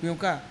 बंजरी गोपियों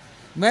का।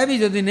 मैं भी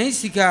यदि नहीं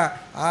सीखा,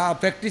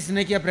 प्रैक्टिस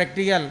नहीं किया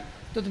प्रैक्टिकल,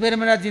 तो फिर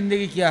मेरा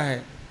जिंदगी क्या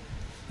है?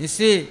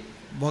 इससे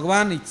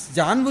भगवान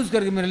जानबूझ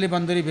करके मेरे लिए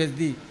बंदरी भेज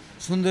दी,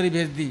 सुंदरी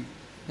भेज दी,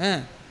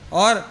 हैं?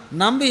 और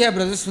नाम भी है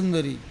ब्रज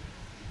सुंदरी,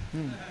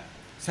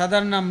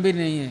 साधारण नाम भी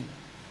नहीं है।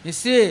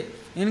 इससे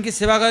इनकी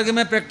सेवा करके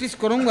मैं प्रैक्टिस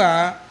करूँगा,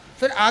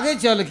 फिर आगे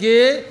चल के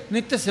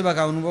नित्य सेवा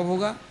का अनुभव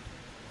होगा।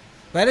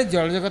 पहले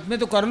जड़ जगत में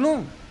तो कर लूँ,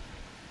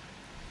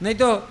 नहीं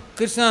तो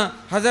कृष्ण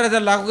हजार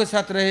हजार लाखों के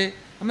साथ रहे,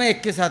 हमें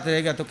एक के साथ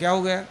रहेगा तो क्या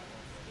हो गया?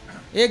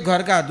 एक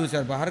घर का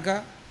दूसरा बाहर का,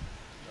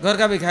 घर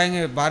का भी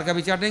खाएंगे बाहर का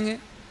भी चाटेंगे,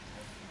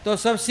 तो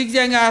सब सीख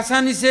जाएंगे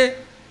आसानी से।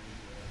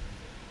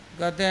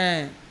 कहते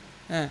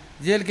हैं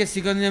जेल के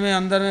शिकंजे में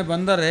अंदर में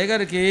बंदर रहेगा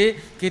कि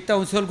कितना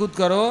उछल कूद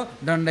करो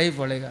डंडा ही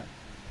पड़ेगा,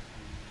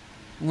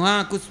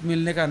 वहाँ कुछ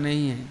मिलने का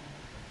नहीं है,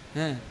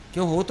 हैं?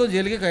 क्यों हो तो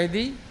जेल के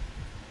कैदी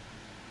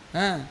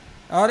हैं,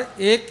 और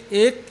एक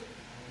एक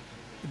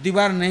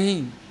दीवार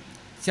नहीं,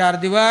 4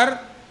 दीवार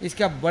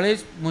इसका बड़े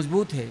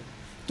मजबूत है,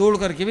 तोड़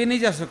करके भी नहीं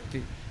जा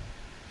सकती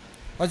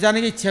और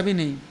जाने की इच्छा भी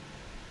नहीं।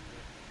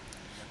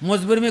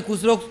 मजबूरी में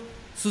कुछ लोग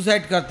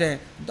सुसाइड करते हैं,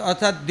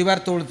 अर्थात दीवार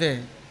तोड़ते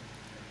हैं,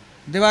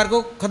 दीवार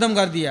को ख़त्म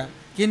कर दिया,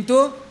 किंतु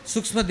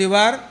सूक्ष्म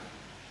दीवार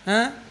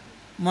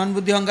मन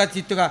बुद्धि अहंकार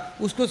चित्त का,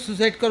 उसको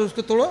सुसाइड कर,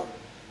 उसको तोड़ो।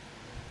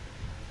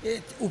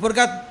 ऊपर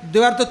का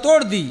दीवार तो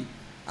तोड़ दी,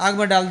 आग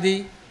में डाल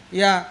दी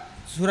या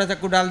सूरा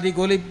चक्कू डाल दी,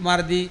 गोली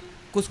मार दी,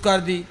 कुछ कर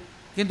दी,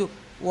 किंतु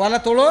वाला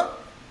तोड़ो,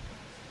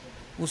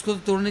 उसको तो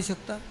तोड़ नहीं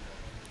सकता,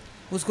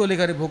 उसको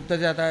लेकर भोगता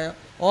जाता है।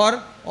 और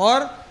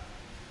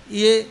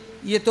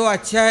ये तो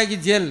अच्छा है कि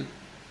जेल,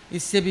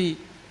 इससे भी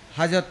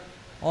हाजत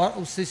और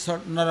उससे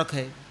नरक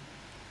है,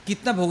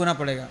 कितना भोगना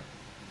पड़ेगा।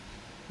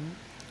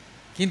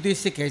 किंतु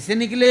इससे कैसे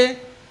निकले,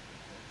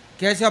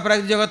 कैसे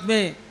अपराधिक जगत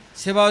में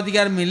सेवा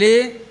अधिकार मिले,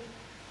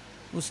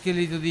 उसके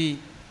लिए यदि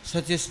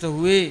सचेष्ट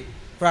हुए,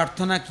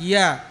 प्रार्थना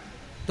किया,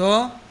 तो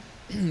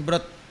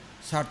व्रत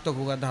सार्थक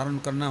होगा, धारण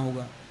करना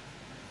होगा।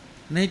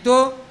 नहीं तो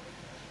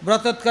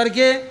व्रत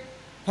करके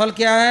फल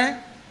क्या है?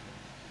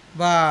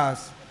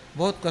 बस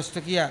बहुत कष्ट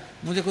किया,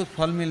 मुझे कुछ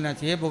फल मिलना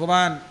चाहिए,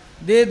 भगवान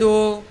दे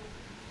दो,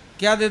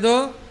 क्या दे दो?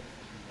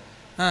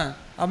 हाँ,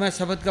 अब मैं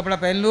सफ़ेद कपड़ा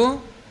पहन लूँ,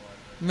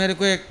 मेरे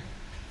को एक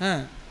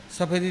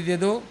सफ़ेदी दे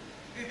दो,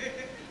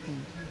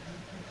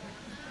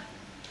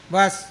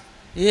 बस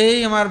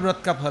यही हमारे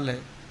व्रत का फल है।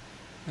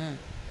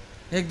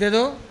 एक दे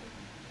दो,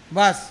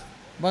 बस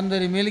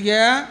बंदरी मिल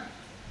गया,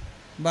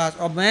 बस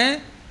अब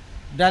मैं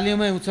डालियों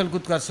में उछल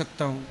कूद कर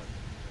सकता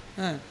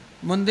हूँ।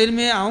 मंदिर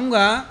में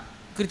आऊँगा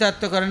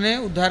कृतार्थ करने,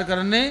 उद्धार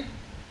करने,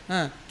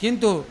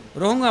 किंतु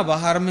रहूँगा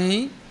बाहर में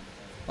ही,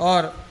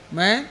 और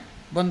मैं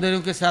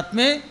बंदरियों के साथ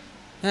में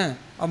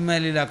अब मैं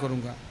लीला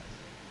करूँगा।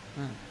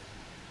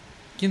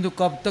 किंतु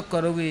कब तक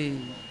करोगे?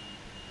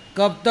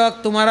 कब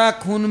तक तुम्हारा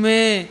खून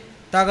में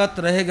ताकत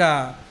रहेगा?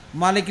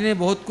 मालिक ने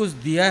बहुत कुछ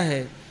दिया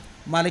है,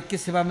 मालिक की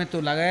सेवा में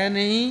तो लगाया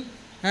नहीं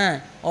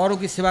है, औरों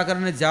की सेवा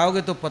करने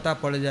जाओगे तो पता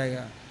पड़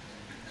जाएगा।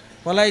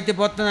 पलाइते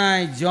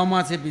पतना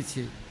जमा से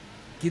पीछे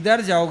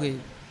किधर जाओगे?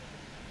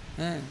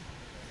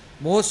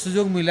 बहुत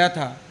सुयोग मिला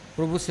था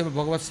प्रभु से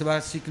भगवत सेवा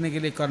सीखने के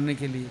लिए, करने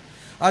के लिए,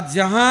 और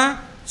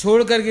जहाँ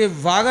छोड़ करके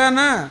भागा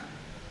ना,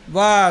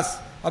 बस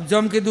अब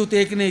जम के दूत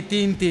एक नहीं,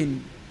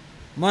 3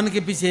 मन के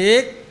पीछे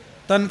एक,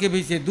 तन के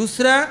पीछे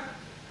दूसरा,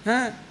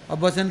 और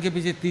वचन के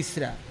पीछे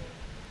तीसरा।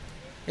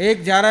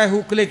 एक जा रहा है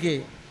हुक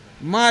लेके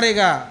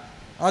मारेगा,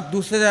 और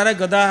दूसरा जा रहा है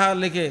गदा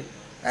लेके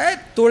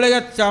तोड़ेगा,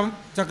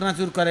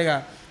 चकनाचूर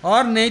करेगा,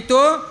 और नहीं तो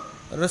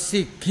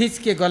रस्सी खींच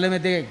के गले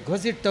में दे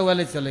घसीटते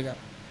हुए चलेगा,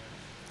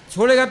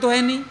 छोड़ेगा तो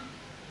है नहीं।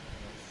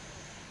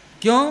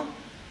 क्यों?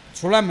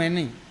 छोड़ा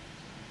मैंने,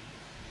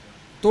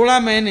 तोड़ा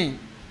मैंने,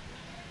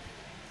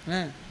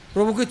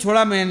 प्रभु की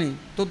छोड़ा मैंने,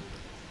 तो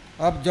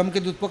अब जम के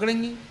दूध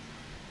पकड़ेंगी।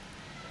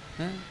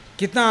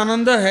 कितना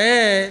आनंद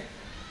है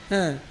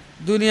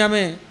दुनिया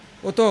में।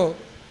 वो तो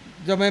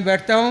जब मैं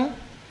बैठता हूँ,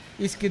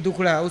 इसकी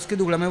दुखड़ा उसकी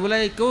दुखड़ा, मैं बोला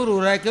क्यों रो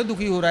रहा है, क्यों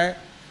दुखी हो रहा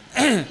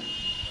है?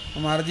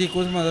 हमारा जी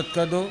कुछ मदद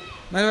कर दो।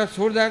 मैंने कहा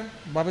छोड़ जा,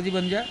 बाबा जी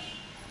बन जा,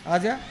 आ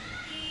जा।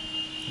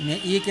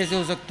 ये कैसे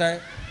हो सकता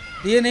है?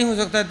 ये नहीं हो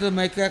सकता है तो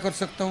मैं क्या कर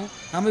सकता हूँ?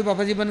 हम भी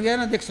बाबा जी बन गया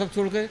ना, देख सब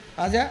छोड़ के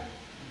आ जा,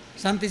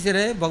 शांति से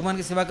रहे, भगवान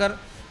की सेवा कर।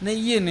 नहीं,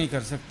 ये नहीं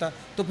कर सकता,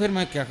 तो फिर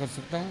मैं क्या कर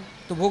सकता हूँ?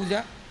 तो भोग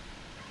जा,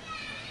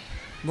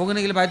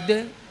 भोगने के लिए बाध्य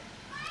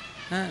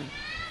है।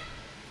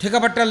 ठेका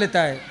पट्टा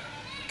लेता है,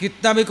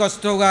 कितना भी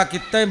कष्ट होगा,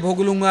 कितना ही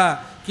भोग लूँगा,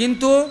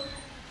 किंतु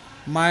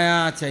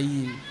माया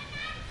चाहिए।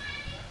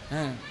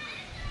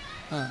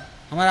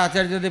 हमारे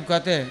आचार्य देव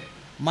कहते हैं,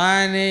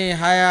 माया नहीं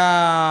हाया,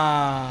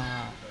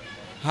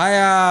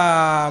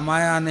 हाया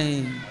माया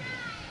नहीं,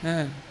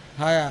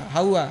 हाया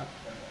हाउआ।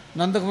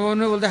 नंद भवन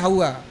में बोलते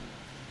हाउआ,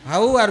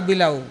 हाउ और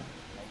बिलाऊ,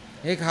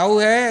 एक हाउ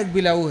है एक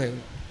बिलाऊ है,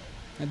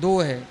 2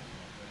 है।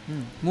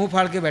 मुंह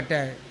फाड़ के बैठा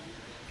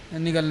है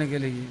निकलने के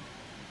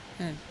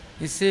लिए।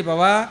 इससे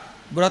बाबा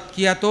व्रत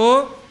किया तो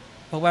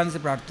भगवान से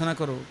प्रार्थना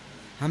करो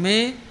हमें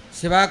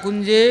सेवा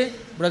कुंजे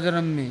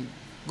ब्रजरम्ये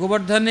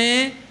गोवर्धने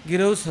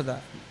गिरौ सदा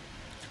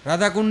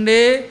राधा कुंडे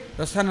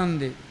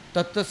रसानंदे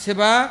तत्व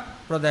सेवा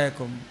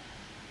प्रदायकम।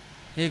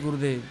 हे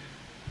गुरुदेव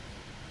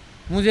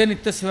मुझे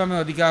नित्य सेवा में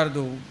अधिकार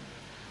दो,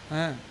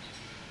 हैं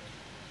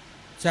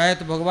चाहे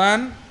तो भगवान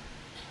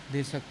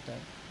दे सकता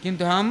है,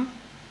 किंतु हम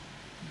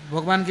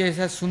भगवान के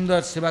ऐसा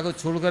सुंदर सेवा को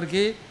छोड़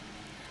करके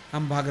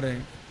हम भाग रहे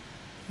हैं।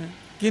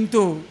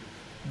 किंतु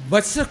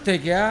बच सकते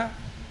क्या?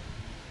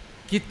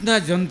 कितना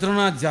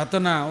यंत्रणा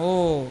जातना,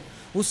 ओ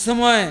उस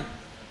समय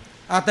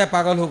आता है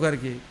पागल होकर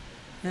के,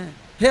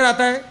 फिर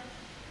आता है,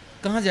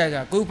 कहाँ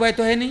जाएगा? कोई उपाय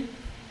तो है नहीं।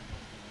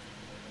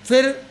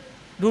 फिर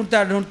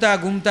ढूंढता ढूंढता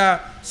घूमता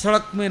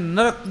सड़क में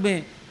नरक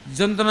में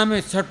यंत्रणा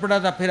में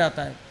छटपटाता, फिर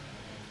आता है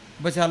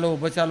बचा लो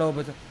बचा लो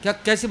बचा। क्या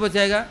कैसे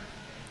बचाएगा?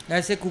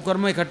 ऐसे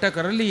कुकर्म इकट्ठा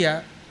कर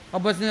लिया,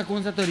 अब बचने का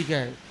कौन सा तरीका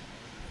है?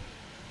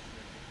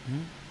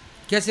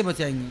 कैसे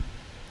बचाएंगे?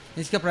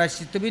 इसका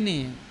प्रायश्चित भी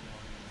नहीं है।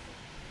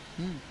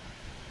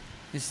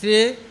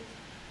 इसलिए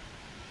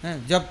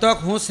जब तक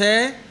होश है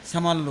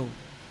संभाल लो।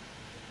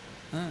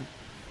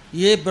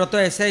 ये व्रत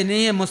ऐसा ही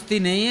नहीं है, मस्ती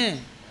नहीं है,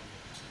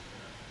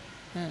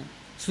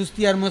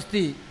 सुस्ती और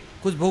मस्ती,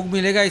 कुछ भोग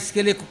मिलेगा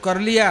इसके लिए कर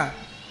लिया,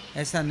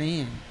 ऐसा नहीं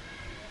है।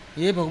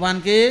 ये भगवान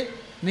के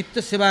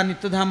नित्य सेवा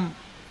नित्य धाम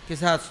के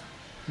साथ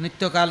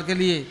नित्य काल के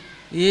लिए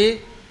ये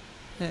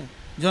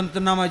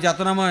जंतनामय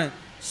जातनामय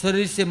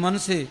शरीर से मन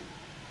से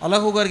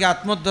अलग होकर के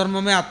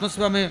आत्मधर्म में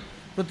आत्मसेवा में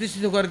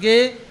प्रतिष्ठित होकर के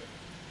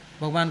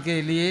भगवान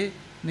के लिए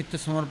नित्य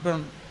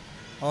समर्पण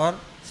और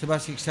सेवा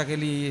शिक्षा के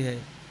लिए ये है।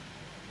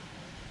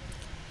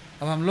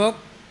 अब हम लोग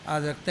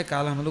आज रखते,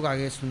 काल हम लोग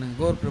आगे सुने।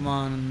 गौर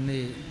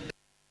प्रेमानंदे।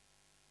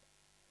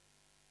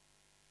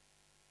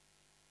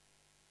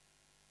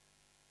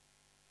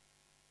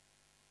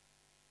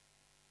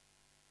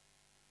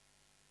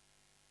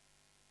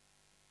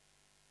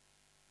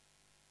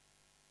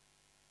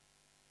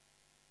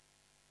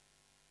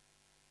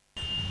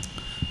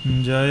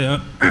 जय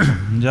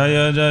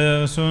जय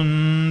जय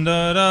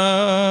सुंदर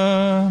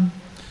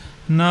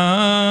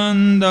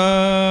नंद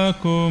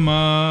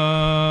कुमार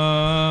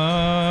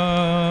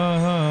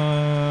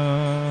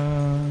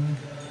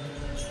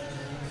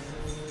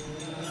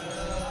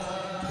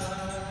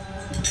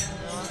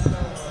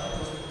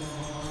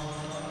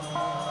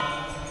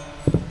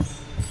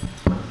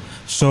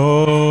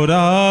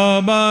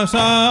सौरभ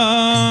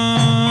संगता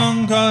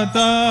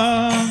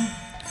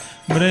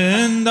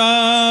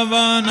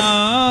वृंदावना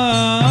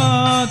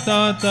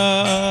तता